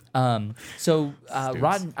stupid. Rotten.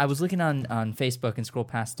 I was looking on Facebook and scrolled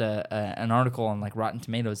past an article on like Rotten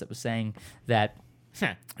Tomatoes that was saying that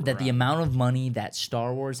the amount of money that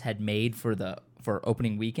Star Wars had made for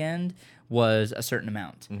opening weekend was a certain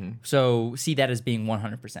amount. So see that as being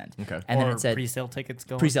 100%. Okay. And then Or it said pre-sale tickets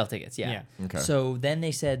going. pre-sale tickets. Yeah. Yeah. Okay. So then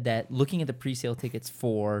they said that looking at the pre-sale tickets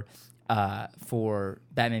for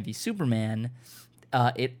Batman v Superman,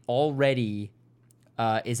 it already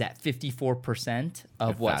is at 54%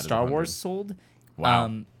 of If what that is Star 100. Wars sold.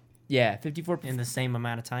 Wow. Yeah, 54%. in the same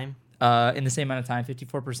amount of time. in the same amount of time,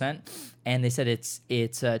 54%, and they said it's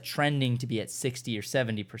trending to be at 60 or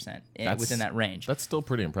 70% within that range. That's still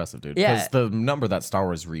pretty impressive, dude. Yeah. Because the number that Star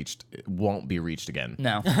Wars reached won't be reached again.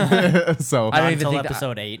 No, So I don't even until think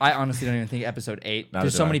episode 8. I honestly don't even think episode 8. Neither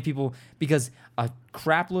There's do so I. many people because a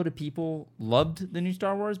crap load of people loved the new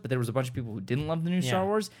Star Wars, but there was a bunch of people who didn't love the new Star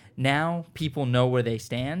Wars. Now people know where they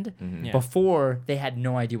stand. Yeah. Before they had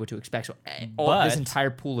no idea what to expect. So this But- entire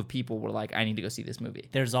pool of people were like, "I need to go see this movie."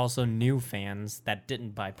 There's also new fans that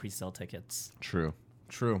didn't buy pre-sale tickets. true.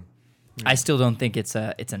 I still don't think it's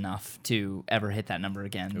enough to ever hit that number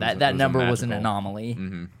again. It That was a number was an magical- anomaly.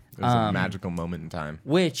 Mm-hmm. It was a magical moment in time.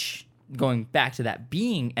 Which, going back to that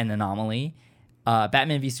being an anomaly,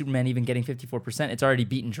 Batman v Superman even getting 54%, it's already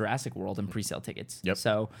beaten Jurassic World in pre-sale tickets. Yep.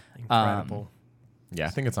 So Incredible. Yeah,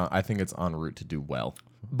 I think it's en route to do well.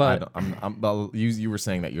 But- you were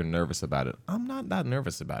saying that you're nervous about it. I'm not that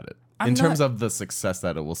nervous about it I'm in terms not- of the success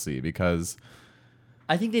that it will see, because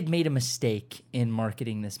I think they've made a mistake in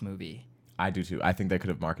marketing this movie. I do too. I think they could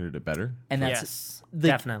have marketed it better. And that's Yes,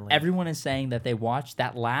 definitely. Everyone is saying that they watched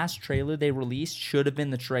that last trailer they released should have been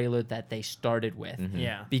the trailer that they started with.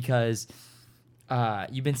 Yeah. Because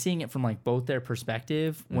you've been seeing it from like both their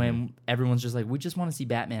perspective when everyone's just like, we just want to see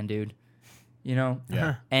Batman, dude. You know?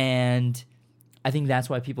 Yeah. And I think that's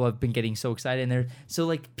why people have been getting so excited. And they're so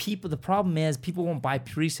like the problem is people won't buy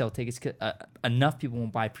pre-sale tickets. Enough people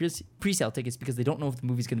won't buy pre-sale tickets because they don't know if the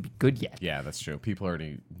movie's going to be good yet. Yeah, that's true. People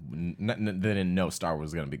already they didn't know Star Wars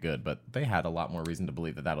was going to be good, but they had a lot more reason to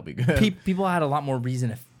believe that that'll be good. People had a lot more reason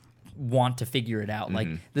to want to figure it out. Like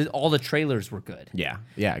all the trailers were good. yeah,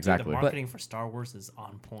 The exactly. marketing for Star Wars is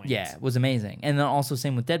on point. Yeah, it was amazing. And then also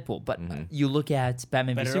same with Deadpool. But you look at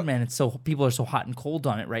Batman v But it- Superman, it's so people are so hot and cold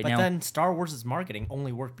on it right But now. then Star Wars' marketing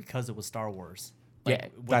only worked because it was Star Wars. Yeah,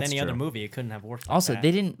 with that's any other true. movie, it couldn't have worked. Like Also, that.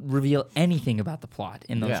 they didn't reveal anything about the plot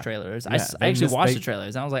in those Yeah. trailers. Yeah, I they actually missed- watched they- the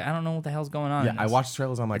trailers. And I was like, I don't know what the hell's going on. Yeah, in I this. watched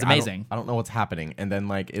trailers. I'm like, It's amazing. I don't know what's happening, and then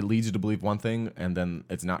like it leads you to believe one thing, and then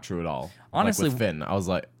it's not true at all. Honestly- like with Finn, I was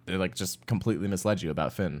like, they like just completely misled you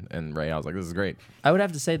about Finn and Ray. I was like, this is great. I would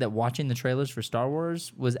have to say that watching the trailers for Star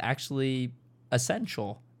Wars was actually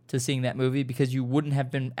essential to seeing that movie because you wouldn't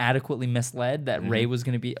have been adequately misled that Rey was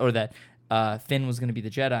going to be, or that Finn was going to be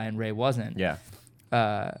the Jedi and Rey wasn't. Yeah,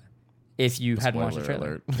 If you hadn't watched the Spoiler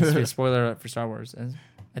trailer. alert. It's a spoiler alert for Star Wars.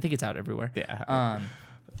 I think it's out everywhere. yeah.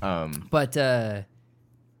 But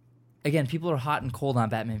again, people are hot and cold on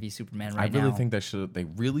Batman v Superman I right really now. think they should. They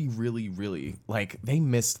really like they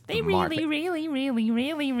missed. They the mark. really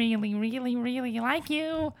like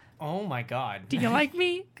you. Oh my god! Do you like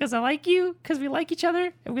me? Because I like you. Because we like each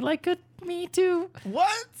other. And we like good me too.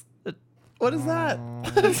 What? What is that?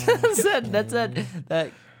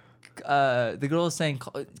 that the girl is saying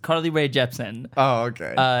Carly Rae Jepsen. Oh,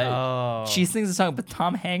 okay. She sings the song, but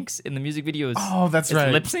Tom Hanks in the music video is that's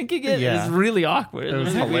right. lip syncing it. Yeah. It's really awkward. It was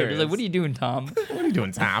was really weird. hilarious. It's like, what are you doing, Tom? What are you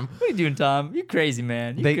doing, Tom? What are you doing, Tom? You crazy,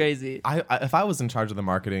 man. You crazy. I if I was in charge of the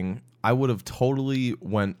marketing, I would have totally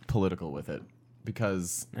went political with it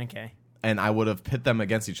because, Okay. and I would have pit them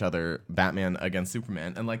against each other, Batman against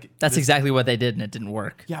Superman, and like That's this- exactly what they did, and it didn't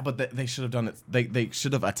work. Yeah, but they should have done it. They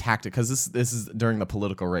should have attacked it because this is during the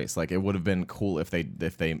political race. Like it would have been cool if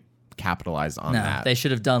they capitalized on No, that. they should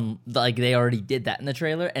have done like they already did that in the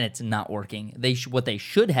trailer, and it's not working. What they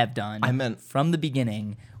should have done. I meant- from the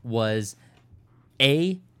beginning was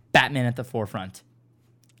Batman at the forefront.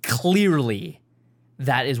 Clearly,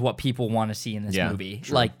 that is what people want to see in this Yeah, movie.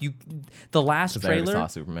 true. Like the last 'Cause I already trailer, saw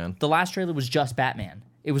Superman. the last trailer was just Batman.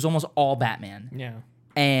 It was almost all Batman. Yeah.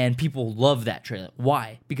 And people love that trailer.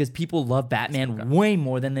 Why? Because people love Batman way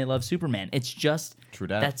more than they love Superman. It's just True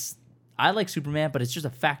dat. That's I like Superman, but it's just a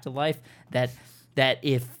fact of life that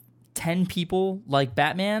if 10 people like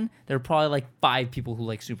Batman, there are probably like 5 people who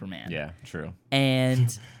like Superman. Yeah, true.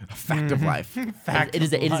 And A fact of life. it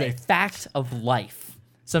is a fact of life.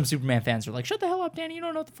 Some Superman fans are like, "Shut the hell up, Danny! You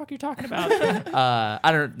don't know what the fuck you're talking about."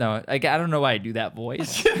 I don't know. I don't know why I do that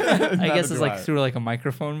voice. I guess it's do like I. through like a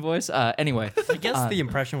microphone voice. Anyway, I guess the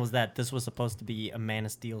impression was that this was supposed to be a Man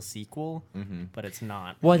of Steel sequel, but it's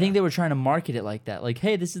not. well, I think they were trying to market it like that. Like,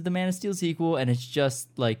 hey, this is the Man of Steel sequel, and it's just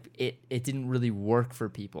like it didn't really work for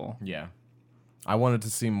people. Yeah, I wanted to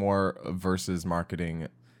see more versus marketing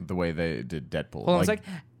the way they did Deadpool. Hold on a sec.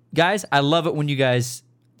 Guys, I love it when you guys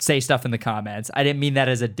say stuff in the comments. I didn't mean that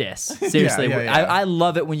as a diss. Seriously. yeah. I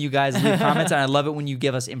love it when you guys leave comments, and I love it when you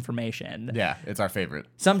give us information. Yeah, it's our favorite.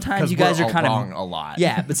 Sometimes 'Cause you guys we're are kind wrong of a lot.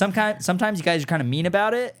 Yeah, but sometimes you guys are kind of mean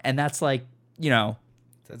about it, and that's like,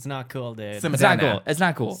 It's not cool, dude. Sim- it's not Madonna. cool. It's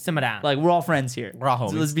not cool. Simmer down. Like, we're all friends here. We're all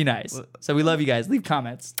So homies. let's be nice. So we love you guys. Leave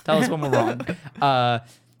comments. Tell us when we're wrong.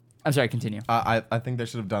 I'm sorry, continue. I think they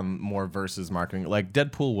should have done more versus marketing. Like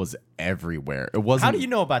Deadpool was everywhere. It wasn't. How do you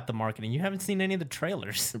know about the marketing? You haven't seen any of the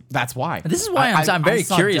trailers. That's why. This is why I'm I very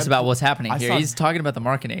saw curious about Deadpool- what's happening I here. saw- He's talking about the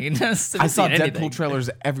marketing. I saw Deadpool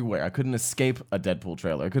trailers everywhere. I couldn't escape a Deadpool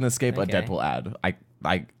trailer. I couldn't escape a Okay. Deadpool ad.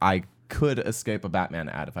 I could escape a Batman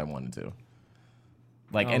ad if I wanted to.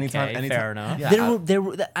 Like anytime. Fair enough. Yeah, There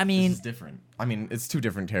were. I mean, it's different. I mean, it's two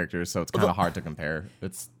different characters, so it's kind of hard to compare.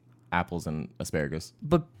 It's apples and asparagus.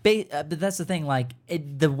 but that's the thing. Like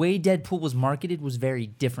the way Deadpool was marketed was very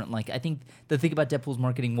different. Like I think the thing about Deadpool's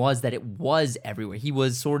marketing was that it was everywhere. He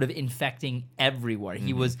was sort of infecting everywhere.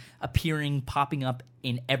 He was appearing, popping up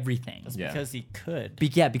in everything. Yeah. Because he could.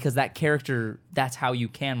 Because that character, that's how you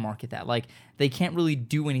can market that. Like they can't really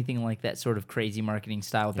do anything like that sort of crazy marketing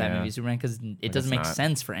style with Batman Yeah. v Superman because it doesn't make not.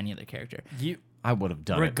 sense for any other character. You, I would have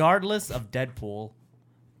done it. regardless of Deadpool,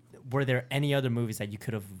 were there any other movies that you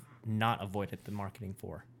could have not avoided the marketing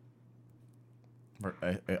for?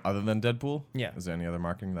 Other than Deadpool? Yeah. Is there any other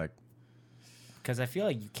marketing? Like, Because I feel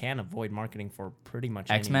like you can avoid marketing for pretty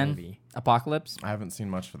much X-Men, any movie. Apocalypse. I haven't seen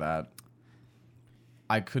much for that.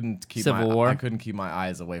 I couldn't keep Civil my War? I couldn't keep my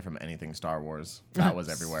eyes away from anything Star Wars. That was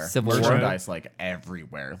everywhere. Civil War? Merchandise like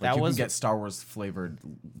everywhere. Like That you was- can get Star Wars flavored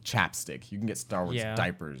chapstick. You can get Star Wars Yeah.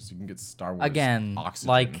 diapers. You can get Star Wars Again, oxygen.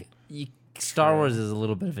 like Star Wars is a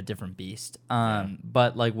little bit of a different beast.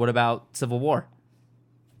 But like, what about Civil War?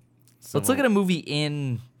 Let's look at a movie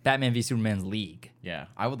in Batman v Superman's league. Yeah,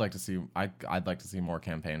 I would like to see. I'd like to see more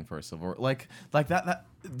campaign for Civil War. Like that.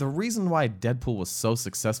 The reason why Deadpool was so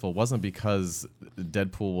successful wasn't because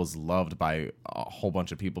Deadpool was loved by a whole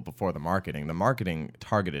bunch of people before the marketing. The marketing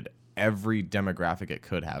targeted every demographic it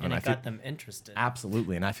could have, And I it feel got them interested.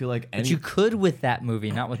 absolutely. And I feel like any But you could with that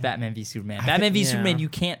movie, not with Batman v Superman. Batman v yeah. Superman, you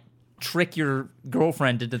can't trick your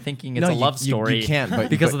girlfriend into thinking it's No, a love you story. can't, but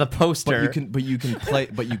because but- of the poster. But you can play.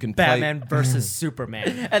 Batman versus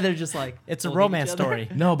Superman. and they're just like It's a holding romance each other. story.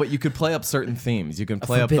 No, but you could play up certain themes. You can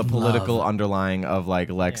play up the forbidden political love. underlying of like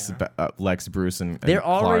Lex, Yeah. Lex, Bruce, and They're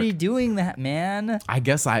Clark. already doing that, man. I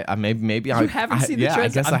guess I maybe You haven't seen the yeah,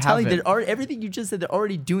 trailers. I guess I'm I telling you, haven't. everything you just said, they're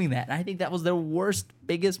already doing that. And I think that was their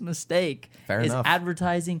biggest mistake. Fair is enough.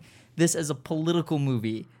 advertising this as a political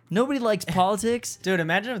movie. Nobody likes politics. Dude,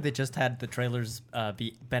 imagine if they just had the trailers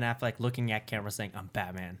be Ben Affleck looking at camera saying, "I'm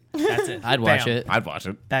Batman." That's it. I'd watch Bam. it. I'd watch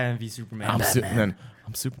it. Batman v Superman. I'm Superman.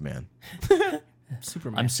 I'm Superman.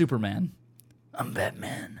 Superman. I'm Superman. I'm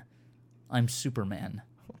Batman. I'm Superman.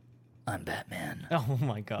 I'm Batman. Oh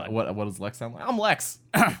my god. What does Lex sound like? I'm Lex.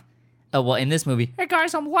 Oh, well, in this movie, hey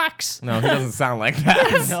guys, I'm Lex. No, he doesn't sound like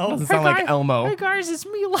that. No. Doesn't sound like Elmo. Hey guys, it's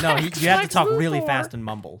me, Lex. No, you have to Lex talk really Luthor. fast and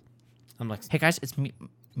mumble. I'm like, Hey guys, it's me,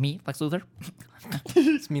 Lex Luthor.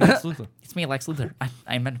 it's me, Lex Luthor. It's me, Lex Luthor.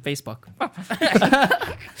 I'm on Facebook.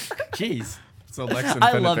 Jeez. So Lex I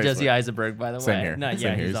invented love Facebook. Jesse Eisenberg, by the way. Same here. No, Same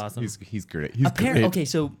yeah, here. he's awesome. He's great. He's Apparently, great. okay,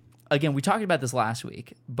 so again, we talked about this last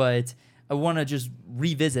week, but I want to just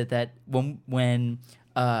revisit that when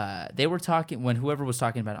they were talking, when whoever was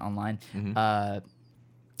talking about it online,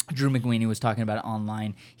 Drew McWeeny was talking about it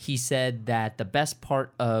online. He said that the best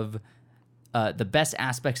part of the best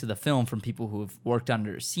aspects of the film from people who have worked on it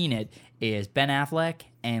or seen it is Ben Affleck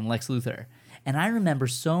and Lex Luthor. And I remember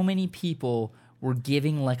so many people were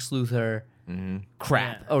giving Lex Luthor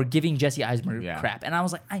crap or giving Jesse Eisenberg Yeah. crap. And I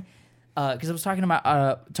was like, because I was talking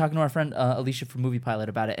to our friend Alicia from Movie Pilot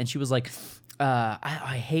about it, and she was like,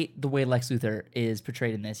 I hate the way Lex Luthor is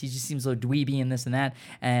portrayed in this. He just seems so dweeby and this and that.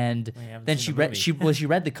 And haven't then seen she the read movie. she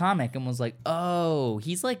read the comic and was like, oh,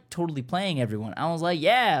 he's like totally playing everyone. I was like,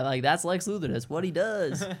 yeah, like that's Lex Luthor. That's what he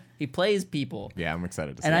does. He plays people. Yeah, I'm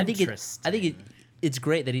excited to see And I it. think it's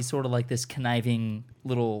great that he's sort of like this conniving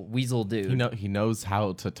little weasel dude. He knows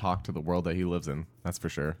how to talk to the world that he lives in. That's for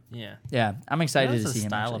sure. Yeah. Yeah, I'm excited That's to a see him.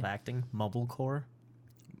 style of actually. acting. Mumblecore.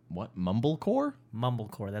 What mumblecore?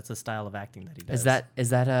 Mumblecore. That's a style of acting that he does. Is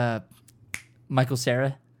that Michael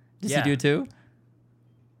Cera? Does Yeah. he do it too?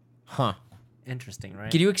 Huh? interesting,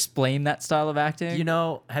 right? Can you explain that style of acting? You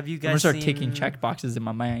know, have you I'm gonna guys start seen ticking check boxes in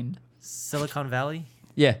my mind. Silicon Valley?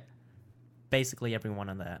 Yeah, Basically everyone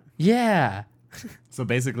on that. yeah. So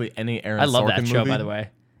basically, any Aaron I love Sorkin that show, movie? by the way.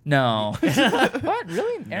 No. What?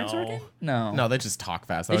 Really? Aaron No. Sorkin? No. No, they just talk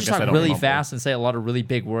fast. They I just guess talk don't really mumble. fast and say a lot of really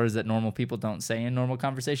big words that normal people don't say in normal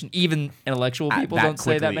conversation. Even intellectual people That don't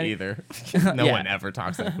say that quickly many. either. No Yeah. one ever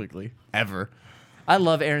talks that quickly, ever. I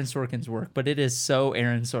love Aaron Sorkin's work, but it is so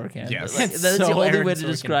Aaron Sorkin. Yes. Like, It's that's so the only Aaron way to Sorkin.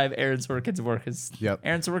 describe Aaron Sorkin's work. Is Yep.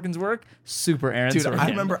 Aaron Sorkin's work, super Aaron Dude, Sorkin. I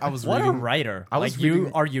remember I was What a reading writer! I was like you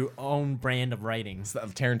reading- are your own brand of writing.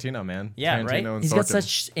 Tarantino, man. Yeah, Tarantino right? and He's got Sorkin.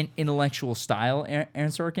 such an intellectual style, Aaron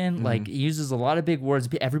Sorkin. Like he uses a lot of big words.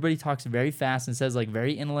 Everybody talks very fast and says like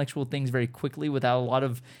very intellectual things very quickly without a lot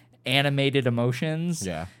of animated emotions.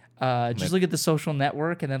 Yeah. Just look at The Social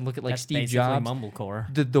Network and then look at like That's Steve basically Jobs,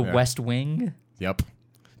 Mumblecore. the West Wing. Yep.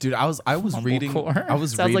 Dude, I was reading. Mumblecore. I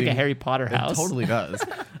was Sounds reading. like a Harry Potter house. It totally does.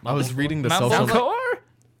 I was reading the social. Mumblecore.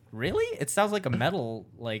 Really? It sounds like a metal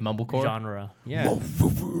like Mumblecore? genre. Yeah.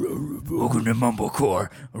 Welcome to Mumblecore.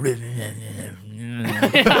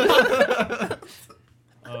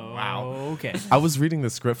 Wow. Okay. I was reading the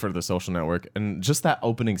script for The Social Network, and just that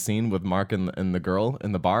opening scene with Mark and the girl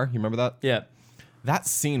in the bar. You remember that? Yeah. That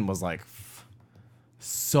scene was like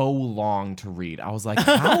so long to read. I was like,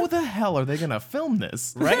 how the hell are they gonna film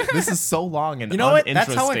this? Right? This is so long and You know what?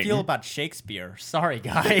 That's how I uninteresting. feel about Shakespeare. Sorry,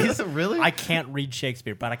 guys. Really? I can't read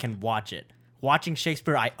Shakespeare, but I can watch it. Watching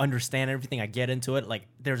Shakespeare, I understand everything. I get into it. Like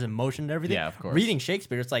there's emotion to everything. Yeah, of course. Reading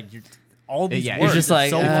Shakespeare, it's like all these Yeah, words. you're just are like,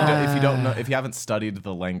 so If you, long. if you don't know, if you haven't studied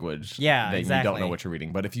the language, Yeah, then you exactly. don't know what you're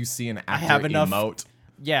reading. But if you see an actor have enough- emote,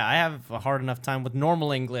 Yeah, I have a hard enough time with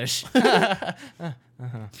normal English.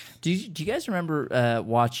 Do you guys remember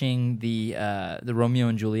watching the Romeo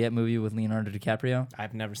and Juliet movie with Leonardo DiCaprio?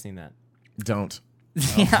 I've never seen that. don't.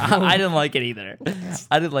 Yeah, I didn't like it either.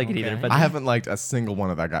 I didn't like it either. Okay. But I haven't liked a single one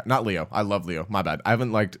of that guy. Not Leo. I love Leo. My bad. I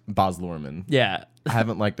haven't liked Baz Luhrmann. yeah, I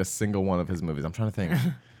haven't liked a single one of his movies. I'm trying to think.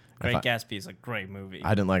 Great I- Gatsby is a great movie.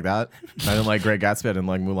 I didn't like that. I didn't like Great Gatsby. I didn't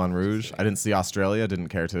like Moulin Rouge. I didn't see Australia. Didn't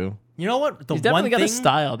care to. You know what? The he's one definitely got thing, a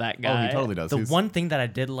style. That Oh, guy. he totally does. The He's- one thing that I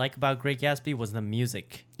did like about Great Gatsby was the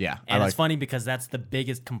music. Yeah, And I it's like. funny because that's the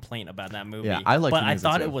biggest complaint about that movie. Yeah, I like But the I music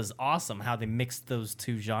thought too. it was awesome how they mixed those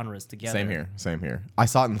two genres together. Same here. Same here. I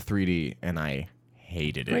saw it in 3D and I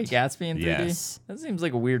hated it. Great Gatsby in 3D. Yes. That seems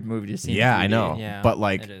like a weird movie to see. in Yeah, I 3D. know. Yeah, But,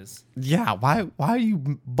 like, it is. Yeah, why are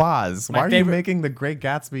you Boz? Why My are favorite- you making the Great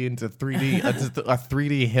Gatsby into 3D a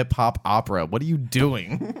 3D hip hop opera? What are you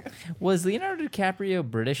doing? Was Leonardo DiCaprio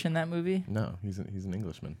British in that movie? No, he's an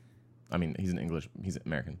Englishman. I mean, he's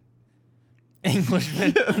American.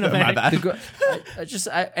 Englishman. My bad. The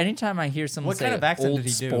gr- anytime I hear someone What say kind of accent old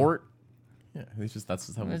did he do? sport, Yeah, he's just that's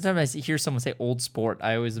just how. anytime I hear someone say old sport,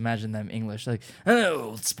 I always imagine them English, like oh,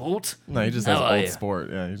 old sport, No, he just says Oh, old yeah. sport.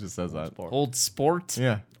 Yeah, he just says that. old sport,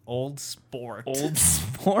 Yeah, Old sport. old he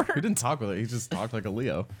sport. didn't talk with it. He just talked like a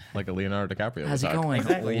Leo, like a Leonardo DiCaprio. How's would it talk. going?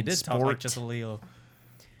 Exactly. You Old did talk like sport. just a Leo.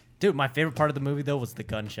 Dude, my favorite part of the movie though was the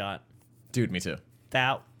gunshot. Dude, me too.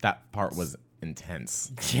 That That part was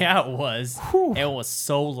intense. yeah, it was. It was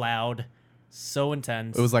so loud, so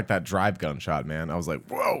intense. It was like that drive gunshot, man. I was like,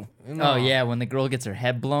 whoa, Oh yeah, when the girl gets her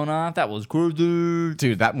head blown off, that was crazy.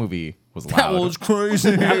 dude, that movie was loud. That was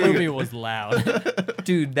crazy. that movie was loud.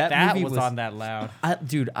 Dude, that That movie was on that loud.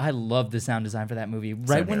 Dude, I love the sound design for that movie.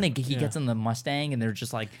 Right when here. he gets in the Mustang and they're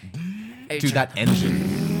just like, Dude, that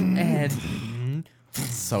engine, and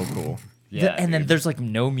so cool. and then dude. there's like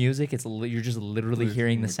no music. You're just literally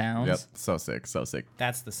hearing the sounds. Yep, so sick, so sick.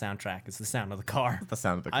 That's the soundtrack. It's the sound of the car. The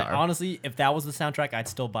sound of the I car. honestly, if that was the soundtrack, I'd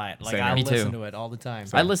still buy it. Like Same I here. Me listen too. to it all the time.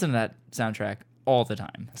 I listen to that soundtrack all the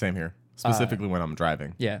time. Same here, specifically when I'm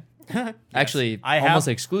driving. Yeah. Actually, I have- almost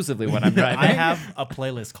exclusively when I'm driving. I have a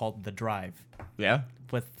playlist called The Drive Yeah,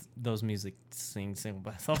 with those music sing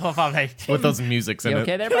with those musics in You it.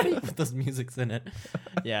 okay there, buddy? with those musics in it.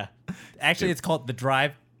 Yeah, actually, it's called The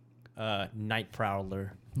Drive. Night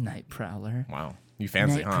Prowler. Night Prowler. Wow, you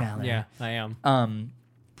fancy, Night huh? Prowler. Yeah, I am.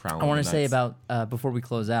 Prowling I want the to say nights. about before we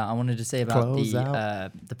close out. I wanted to say about Close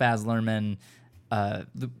the Baz Luhrmann,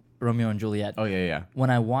 the Romeo and Juliet. Oh yeah. When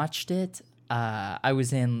I watched it, I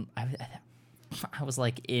was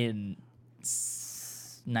like in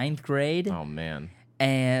ninth grade, Oh man,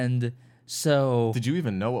 and so did you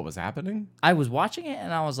even know what was happening? I was watching it,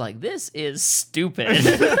 and I was like, "This is stupid."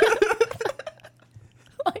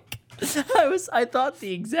 Like, I thought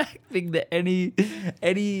the exact thing that any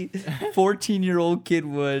 14-year-old kid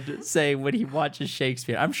would say when he watches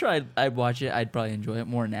Shakespeare. I'm sure I'd watch it. I'd probably enjoy it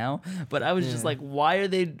more now. But I was just like, why are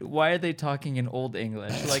they talking in Old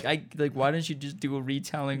English? Why don't you just do a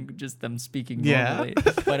retelling, just them speaking Yeah. normally?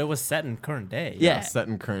 But it was set in current day. Yeah. Set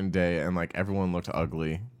in current day, and like everyone looked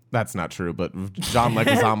ugly. That's not true, but John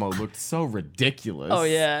Leguizamo looked so ridiculous. Oh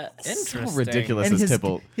yeah, so Interesting. ridiculous and as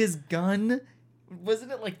Tybalt. his gun.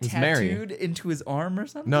 Wasn't it like was Mary. tattooed into his arm or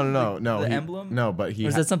something? No. The he- emblem? No, but he. Or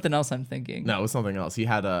is that something else I'm thinking? No, it was something else. He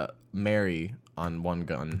had a Mary on one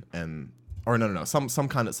gun, and or no,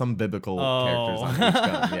 some biblical Oh. characters on each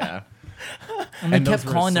gun. Yeah, And they And kept those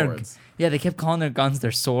were calling swords. they kept calling their guns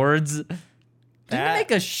their swords. Didn't they That-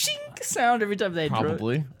 make a shink sound every time they drew?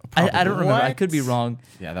 Probably. I don't remember. I What? could be wrong.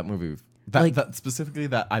 Yeah, that movie. Like- That specifically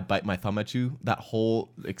that I bite my thumb at you. That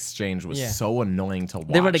whole exchange was Yeah. so annoying to watch.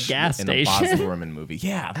 They were at a gas in station. a Baz Luhrmann movie.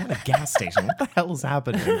 Yeah, they're at a gas station. What the hell is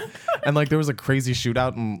happening? And like there was a crazy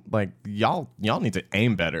shootout, and like y'all need to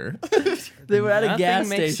aim better. They were at a Nothing gas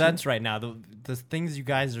makes station. sense right now. The things you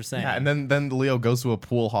guys are saying. Yeah, and then Leo goes to a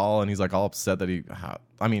pool hall, and he's like all upset that he.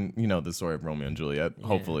 I mean, you know the story of Romeo and Juliet.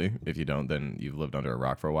 Hopefully, if you don't, then you've lived under a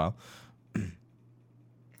rock for a while.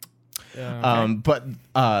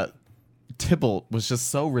 But Tybalt was just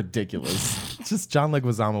so ridiculous. Just John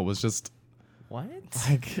Leguizamo was just what?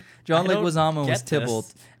 like John I don't Leguizamo was get this.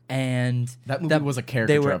 Tybalt, and that movie was a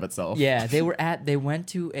caricature of itself. Yeah, they went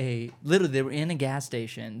to they were in a gas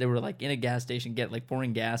station. They were like in a gas station,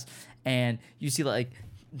 pouring gas, and you see like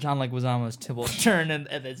John Leguizamo's Tybalt turn, and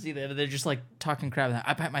then see them, they're just like talking crap.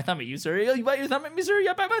 I bite my thumb at you, sir. You bite your thumb at me, sir.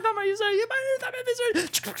 You bite my thumb at you, sir. You bite your thumb at me, sir.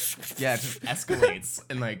 Yeah, it just escalates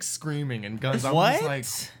and like screaming and guns. I What? was like,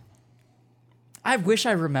 I wish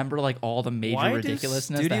I remember like all the major Why do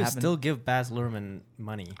ridiculousness that studios happened. still give Baz Luhrmann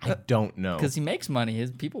money? I don't know. Because he makes money. His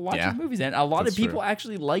people watch Yeah, his movies, and a lot that's of people true.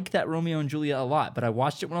 actually like that Romeo and Juliet a lot. But I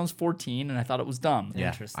watched it when I was 14, and I thought it was dumb. yeah,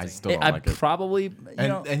 Interesting. I still don't I like it. probably,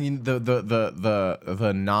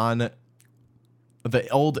 The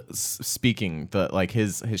old speaking, the like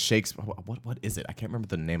his Shakespeare. What is it? I can't remember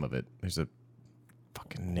the name of it. There's a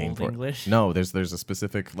fucking name Old for English? it. No, there's a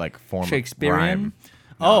specific like form Shakespearean?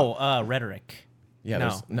 of rhyme. Rhetoric. Yeah,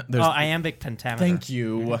 No. there's Iambic pentameter.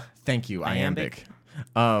 thank you, iambic.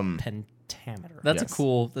 Pentameter. That's Yes. a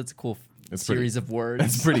cool. It's series of words.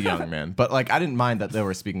 It's pretty young, man. But like, I didn't mind that they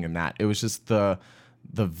were speaking in that. It was just the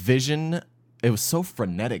vision. It was so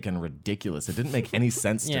frenetic and ridiculous. It didn't make any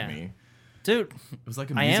sense Yeah. to me. Dude, It was like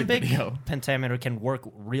a music iambic video. pentameter can work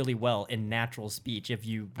really well in natural speech if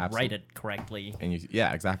you Absolute- write it correctly. And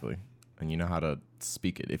exactly. And you know how to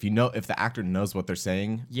speak it. If the actor knows what they're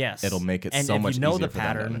saying, Yes. it'll make it and so if much you know easier the for them to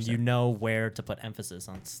pattern, you understand. know where to put emphasis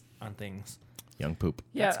on things. Young poop.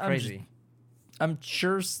 yeah, That's crazy. I'm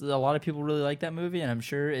sure a lot of people really like that movie, and I'm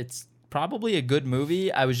sure it's probably a good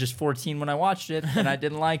movie. I was just 14 when I watched it, and I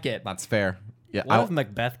didn't like it. That's fair. Yeah, What if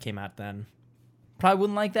Macbeth came out then? Probably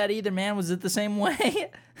wouldn't like that either, man. Was it the same way?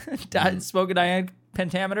 Spoken iambic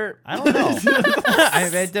pentameter? I don't know.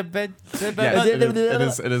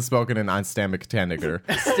 it is spoken in Einstamic Tanniger.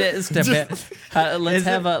 Let's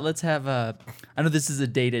have I know this is a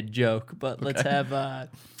dated joke, but let's have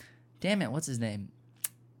damn it, what's his name?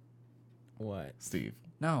 What? Steve.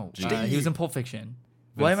 No, Gee. he was in Pulp Fiction.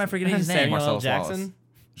 Why am I forgetting his name? Samuel L. Marcellus Wallace. Jackson?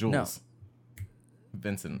 Jules.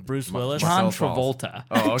 Vincent. Bruce Willis? John Marcellus Wallace. Travolta.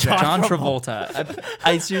 Oh, okay. John Travolta.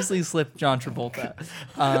 I seriously slipped John Travolta.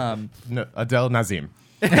 No, Adele Nazim.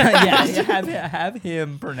 Yeah, have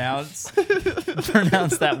him pronounce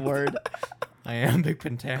that word. Iambic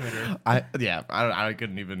pentameter. I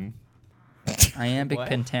couldn't even. Iambic What?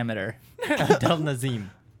 pentameter. Adel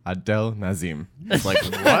Nazim. Adele Nazim. It's like,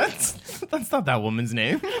 what? That's not that woman's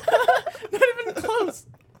name. Not even close.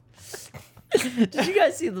 Did you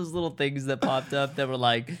guys see those little things that popped up that were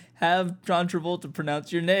like, have John Travolta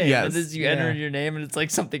pronounce your name? Yes. And then you enter Yeah. your name and it's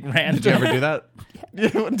like something random. Did you ever do that? Yeah.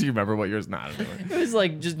 Do you remember what yours? Not. It was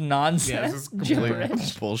like just nonsense. complete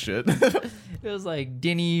gibberish. bullshit. It was like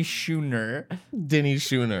Denny Schooner. Denny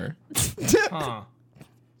Schooner. Huh.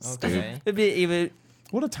 Okay. It'd be even,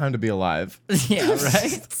 What a time to be alive. yeah,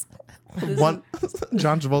 right? One,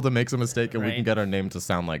 John Travolta makes a mistake and we can Right. get our name to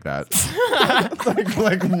sound like that.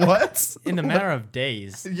 like what? In a matter of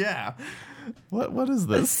days. Yeah. What is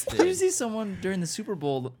this? Did you see someone during the Super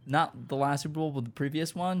Bowl, not the last Super Bowl, but the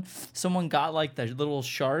previous one? Someone got like the little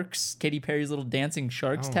sharks, Katy Perry's little dancing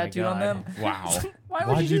sharks Oh my tattooed on God. them. Wow. Why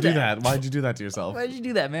would Why'd you do that? Why'd you do that to yourself? Why'd you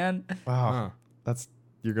do that, man? Wow. Huh. That's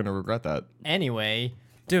you're gonna regret that. Anyway,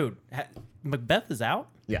 dude, Macbeth is out.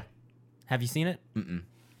 Yeah. Have you seen it?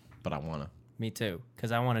 But I wanna. Me too,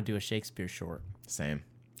 because I want to do a Shakespeare short. Same.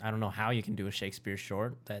 I don't know how you can do a Shakespeare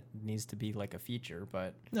short. That needs to be like a feature,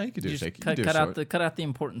 but No, you could do You a just shake. You cut, could do a short. cut out the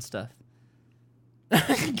important stuff.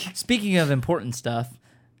 Speaking of important stuff,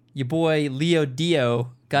 your boy Leo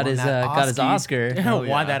Dio got Won his that got his Oscar. Oscar. Hell won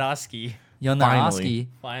yeah. that Oscar. You on the Finally. Oscar.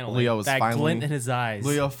 Finally, Leo was that finally- glint in his eyes.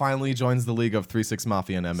 Leo finally joins the league of 3-6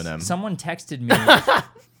 Mafia and Eminem. Someone texted me.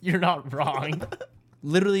 you're not wrong.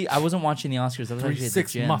 Literally, I wasn't watching the Oscars. I was actually at the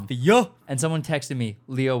 3-6 gym. Mafia. And someone texted me,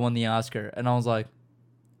 Leo won the Oscar. And I was like,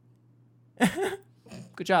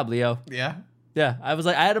 good job, Leo. Yeah. Yeah, I was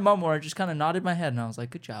like, I had a moment where I just kind of nodded my head and I was like,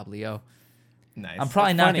 good job, Leo. Nice. I'm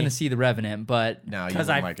probably not funny. going to see The Revenant, but No, you Because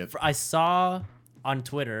wouldn't like it. I saw on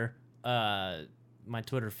Twitter my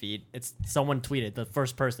Twitter feed, it's someone tweeted, the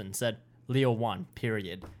first person said Leo won,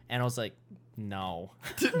 period. And I was like, no.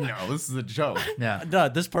 No, this is a joke. Yeah. No,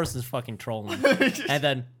 this person's fucking trolling. And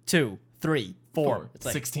then 2, 3, 4. It's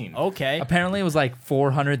like, 16. okay. Apparently, it was like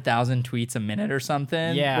 400,000 tweets a minute or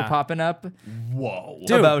something. Yeah. Were popping up. Whoa.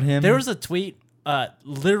 Dude, about him. There was a tweet,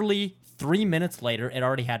 literally 3 minutes later, it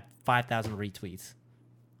already had 5,000 retweets.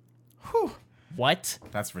 Whew. What?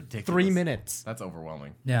 That's ridiculous. 3 minutes. That's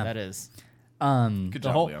overwhelming. Yeah. That is. Good The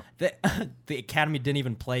job, whole Leo. the Academy didn't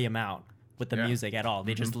even play him out with the Yeah. music at all.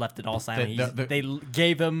 They just left it all silent. the- They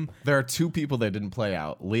gave him. There are 2 people that didn't play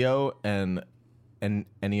out: Leo and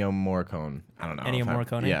Ennio Morricone. I don't know. Ennio if I-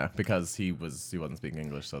 Morricone? Yeah, because he wasn't speaking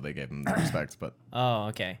English, so they gave him the respect. But Oh,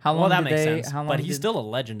 okay. How well, long that did makes they- sense. how long But he's did- still a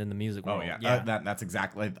legend in the music world. that's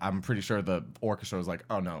exactly. I'm pretty sure the orchestra was like,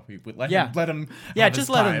 "Oh no, let Yeah. him, let him, Yeah, have just his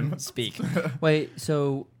let time." him speak. Wait,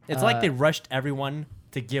 so It's like they rushed everyone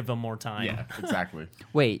to give him more time. Yeah, exactly.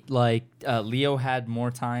 wait, like Leo had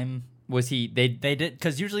more time. Was he? They They did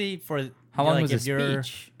because usually for how long like, was if the you're-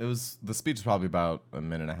 speech? It was the speech was probably about a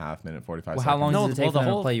minute and a half, minute 45 Well, seconds. how long No, does it well, take the for them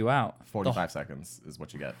to whole- play you out? 45 seconds is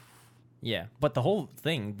what you get. Yeah, but the whole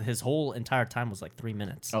thing, his whole entire time was like 3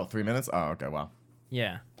 minutes. Oh, 3 minutes? Oh, okay, wow.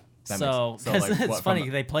 Yeah. That So, makes- so, 'cause like, it's what, from funny, the-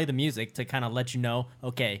 they play the music to kind of let you know,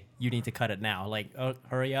 okay, you need to cut it now. Like, oh,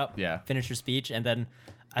 hurry up, Yeah. finish your speech. And then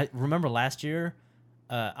I remember last year,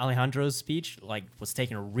 Alejandro's speech like was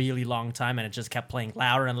taking a really long time, and it just kept playing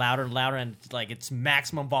louder and louder and louder, and like it's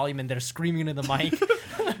maximum volume, and they're screaming into the mic.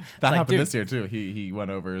 That like, happened dude. this year too. He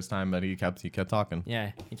went over his time, but he kept talking.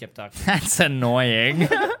 Yeah, he kept talking. That's annoying.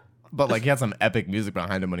 But like he had some epic music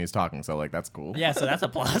behind him when he was talking, so like that's cool. Yeah, so that's a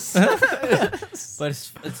plus. But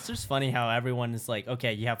it's just funny how everyone is like,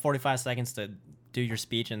 okay, you have 45 seconds to do your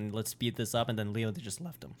speech, and let's speed this up. And then Leo, they just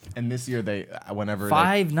left him. And this year they whenever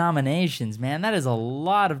 5 nominations, man. That is a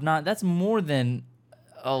lot of That's more than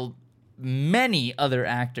many other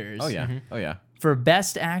actors. oh yeah, oh yeah. For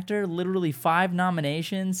best actor, literally 5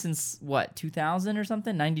 nominations since what 2000 or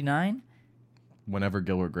something, 99. Whenever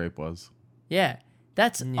Gilbert Grape was, Yeah,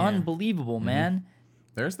 that's Yeah. unbelievable, man.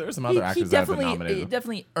 there's some other actors that have been nominated.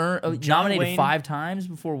 definitely earned John nominated Wayne- 5 times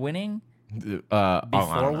before winning.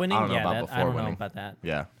 Before winning? I don't know Yeah, about that, before I don't winning. know about that.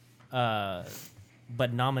 Yeah,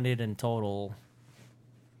 But nominated in total,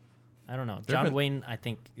 I don't know. John been- Wayne, I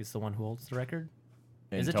think, is the one who holds the record.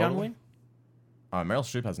 In Is it total? John Wayne? Meryl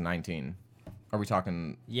Streep has 19. Are we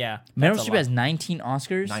talking Yeah. Meryl that's a Streep lot. has 19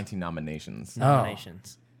 Oscars. 19 nominations?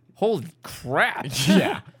 nominations. Holy crap!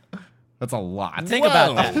 Yeah, that's a lot. Think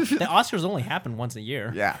about that. The Oscars only happen once a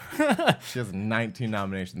year. Yeah, she has 19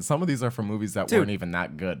 nominations. Some of these are for movies that Dude, weren't even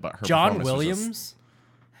that good, but her John performance was just- Williams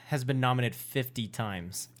has been nominated 50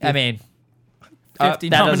 times. I mean, 50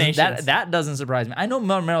 that doesn't- nominations. That doesn't surprise me. I know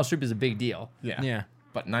Meryl Streep is a big deal, yeah, Yeah.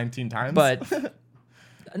 but 19 times. but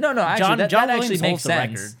no, actually, John that Williams actually makes holds the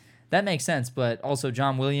sense. record. That makes sense, but also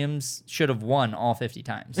John Williams should have won all 50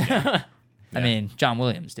 times. I mean, John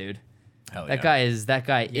Williams, dude. Hell That guy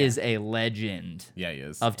is a legend Yeah, he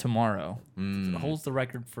is. of tomorrow. Holds the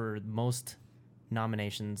record for most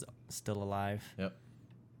nominations still alive. Yep,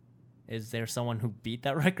 Is there someone who beat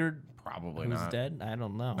that record probably who's not. dead? I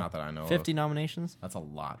don't know. Not that I know. 50 of. nominations? That's a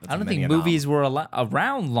lot. That's I don't many think a nom. movies were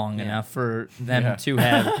around long enough for them Yeah. to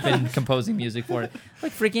have been composing music for it.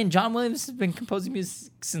 Like freaking John Williams has been composing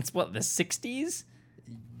music since what, the 60s?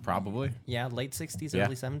 Probably. Yeah, late 60s, Yeah,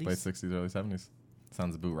 early 70s. late 60s, early 70s.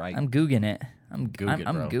 Sounds about right. I'm googing it. I'm Goog it,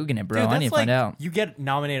 bro. googing it, bro. Dude, I need that's to find like, out. you get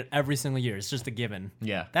nominated every single year. It's just a given.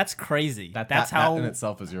 Yeah. That's crazy. That That's how. in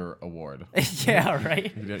itself is your award. Yeah, right?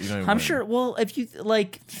 You don't even I'm win. sure. Well, if you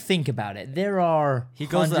like think about it, there are He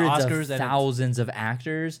goes to the hundreds Oscars of and it's- thousands of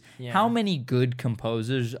actors. Yeah. How many good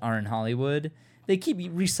composers are in Hollywood? They keep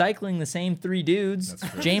recycling the same 3 dudes: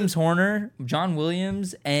 That's true. James Horner, John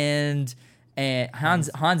Williams, and Hans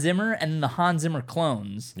Zimmer, and the Hans Zimmer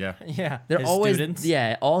clones. Yeah. Yeah. They're his always students.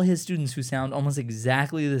 all his students who sound almost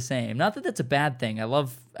exactly the same. Not that that's a bad thing. I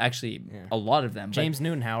love actually a lot of them. but- James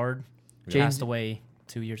Newton Howard James- passed away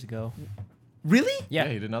 2 years ago. really? Yeah,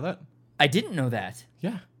 Yeah. you didn't know that? I didn't know that.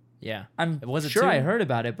 Yeah. Yeah. I'm Was it sure two? I heard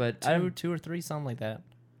about it, but I don't, Two or three, something like that.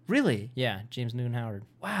 really. Yeah, James Newton Howard.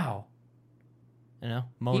 Wow. You know,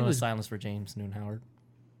 Mona was- silence for James Newton Howard.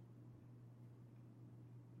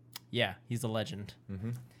 Yeah, he's a legend.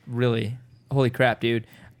 Really? Holy crap, dude.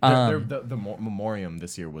 The memoriam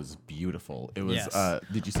this year was beautiful. It was. Yes.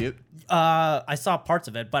 Did you see it? I saw parts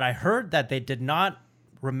of it, but I heard that they did not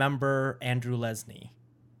remember Andrew Lesney,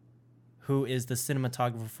 who is the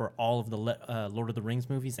cinematographer for all of the Lord of the Rings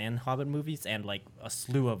movies and Hobbit movies, and like a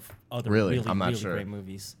slew of other Really? really, I'm not really sure. great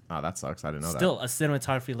movies. Oh, that sucks. I didn't know Still a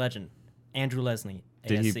cinematography legend. Andrew Leslie.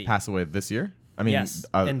 Did ASC. he pass away this year? I mean, Yes,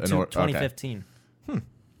 in okay. 2015.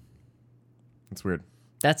 It's weird.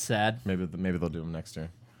 That's sad. Maybe they'll do him next year.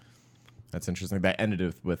 That's interesting. That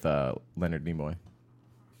ended with Leonard Nimoy.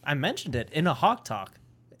 I mentioned it in a Hawk Talk,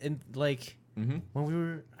 in Mm-hmm. when we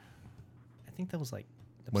were. I think that was like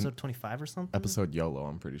episode 25 or something. Episode YOLO,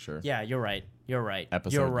 I'm pretty sure. Yeah, you're right. You're right.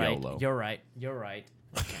 Episode you're right. YOLO. You're right. You're right.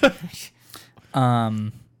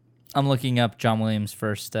 I'm looking up John Williams'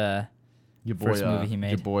 first. Your boy, First movie he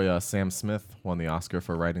made. Your boy Sam Smith won the Oscar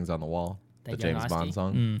for Writings on the Wall, the That James Young Bond Oski?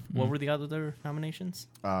 song. What were the other nominations?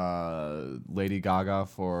 Lady Gaga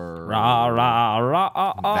for Rah rah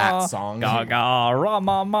rah that song. Gaga rah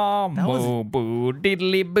ma ma That was- boo boo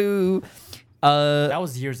diddly boo. That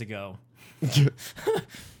was years ago.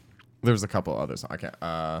 There's a couple others. I can't.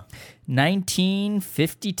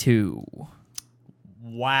 1952.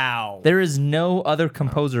 Wow. There is no other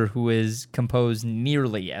composer who is composed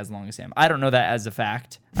nearly as long as him. I don't know that as a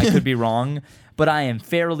fact. I could be wrong, but I am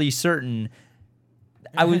fairly certain.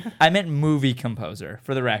 I meant movie composer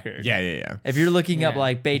for the record. Yeah. If you're looking up Yeah.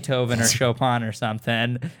 like Beethoven or Chopin or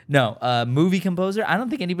something, no, movie composer. I don't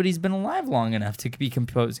think anybody's been alive long enough to be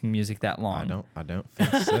composing music that long. I don't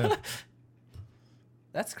think so.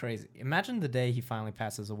 That's crazy. Imagine the day he finally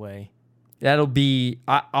passes away. That'll be.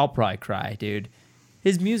 I'll probably cry, dude.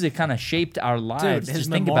 His music kind of shaped our lives. Dude, his Just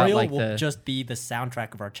think memorial about like will the. just be the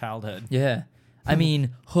soundtrack of our childhood. Yeah, I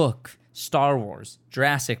mean Hook, Star Wars,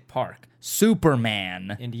 Jurassic Park,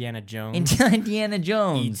 Superman, Indiana Jones, Indiana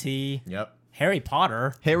Jones. E.T., Yep. Harry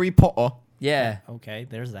Potter. Harry Potter. Yeah. Okay,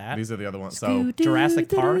 there's that. These are the other ones. So Jurassic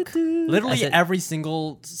Park. Literally I said- every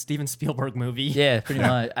single Steven Spielberg movie. Yeah, pretty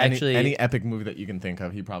much. Actually, any epic movie that you can think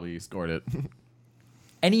of, he probably scored it.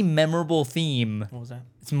 any memorable theme, What was that?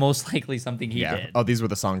 it's most likely something he yeah. did. Oh, these were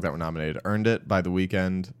the songs that were nominated. Earned It by The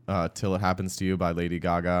Weeknd. Till It Happens to You by Lady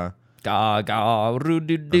Gaga. Gaga, roo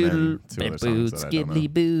doo then doodle, two other boo, songs that I don't know.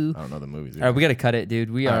 skiddly boo. I don't know the movies. All right, we gotta cut it, dude.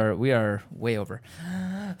 We are way over.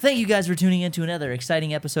 Thank you guys for tuning in to another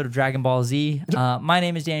exciting episode of Dragon Ball Z. My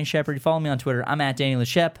name is Danny Shepard. Follow me on Twitter. I'm at Danny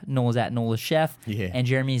LeChef. Noel's at Noel LeChef. Yeah. And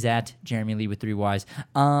Jeremy's at Jeremy Lee with 3 Ys.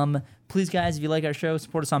 Please, guys, if you like our show,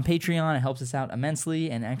 support us on Patreon. It helps us out immensely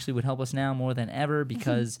and actually would help us now more than ever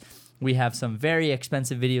because we have some very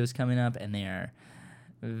expensive videos coming up and they are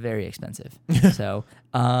very expensive. So,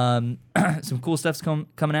 some cool stuff's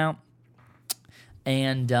coming out.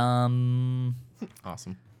 And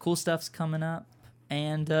Awesome. cool stuff's coming up.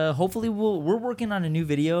 And hopefully we're working on a new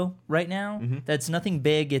video right now. That's nothing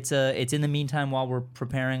big. It's in the meantime while we're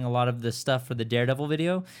preparing a lot of the stuff for the Daredevil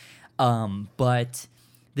video. But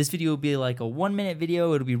this video will be like a 1-minute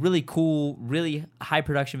video. It'll be really cool, really high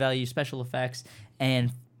production value, special effects,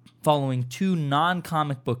 and following 2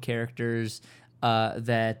 non-comic book characters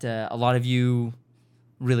that a lot of you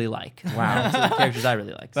really like. Wow, so the characters I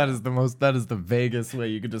really like. That is the vaguest way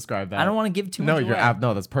you could describe that. I don't want to give too much away.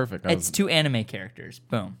 No, that's perfect. It's 2 anime characters.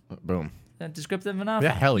 Boom. Boom. Is that descriptive enough?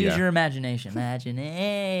 Yeah, hell Use yeah. your imagination.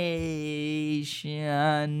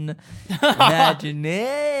 Imagination.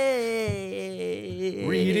 Imagination.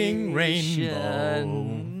 Reading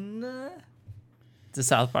Rainbow. It's a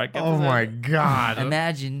South Park Oh episode. my god.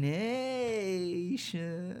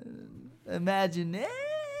 Imagination. Imagination.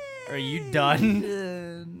 Are you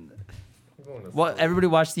done? Well, everybody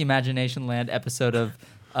watch the Imagination Land episode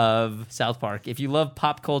of South Park. If you love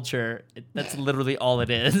pop culture, that's literally all it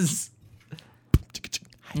is.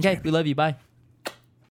 Okay, we love you. Bye.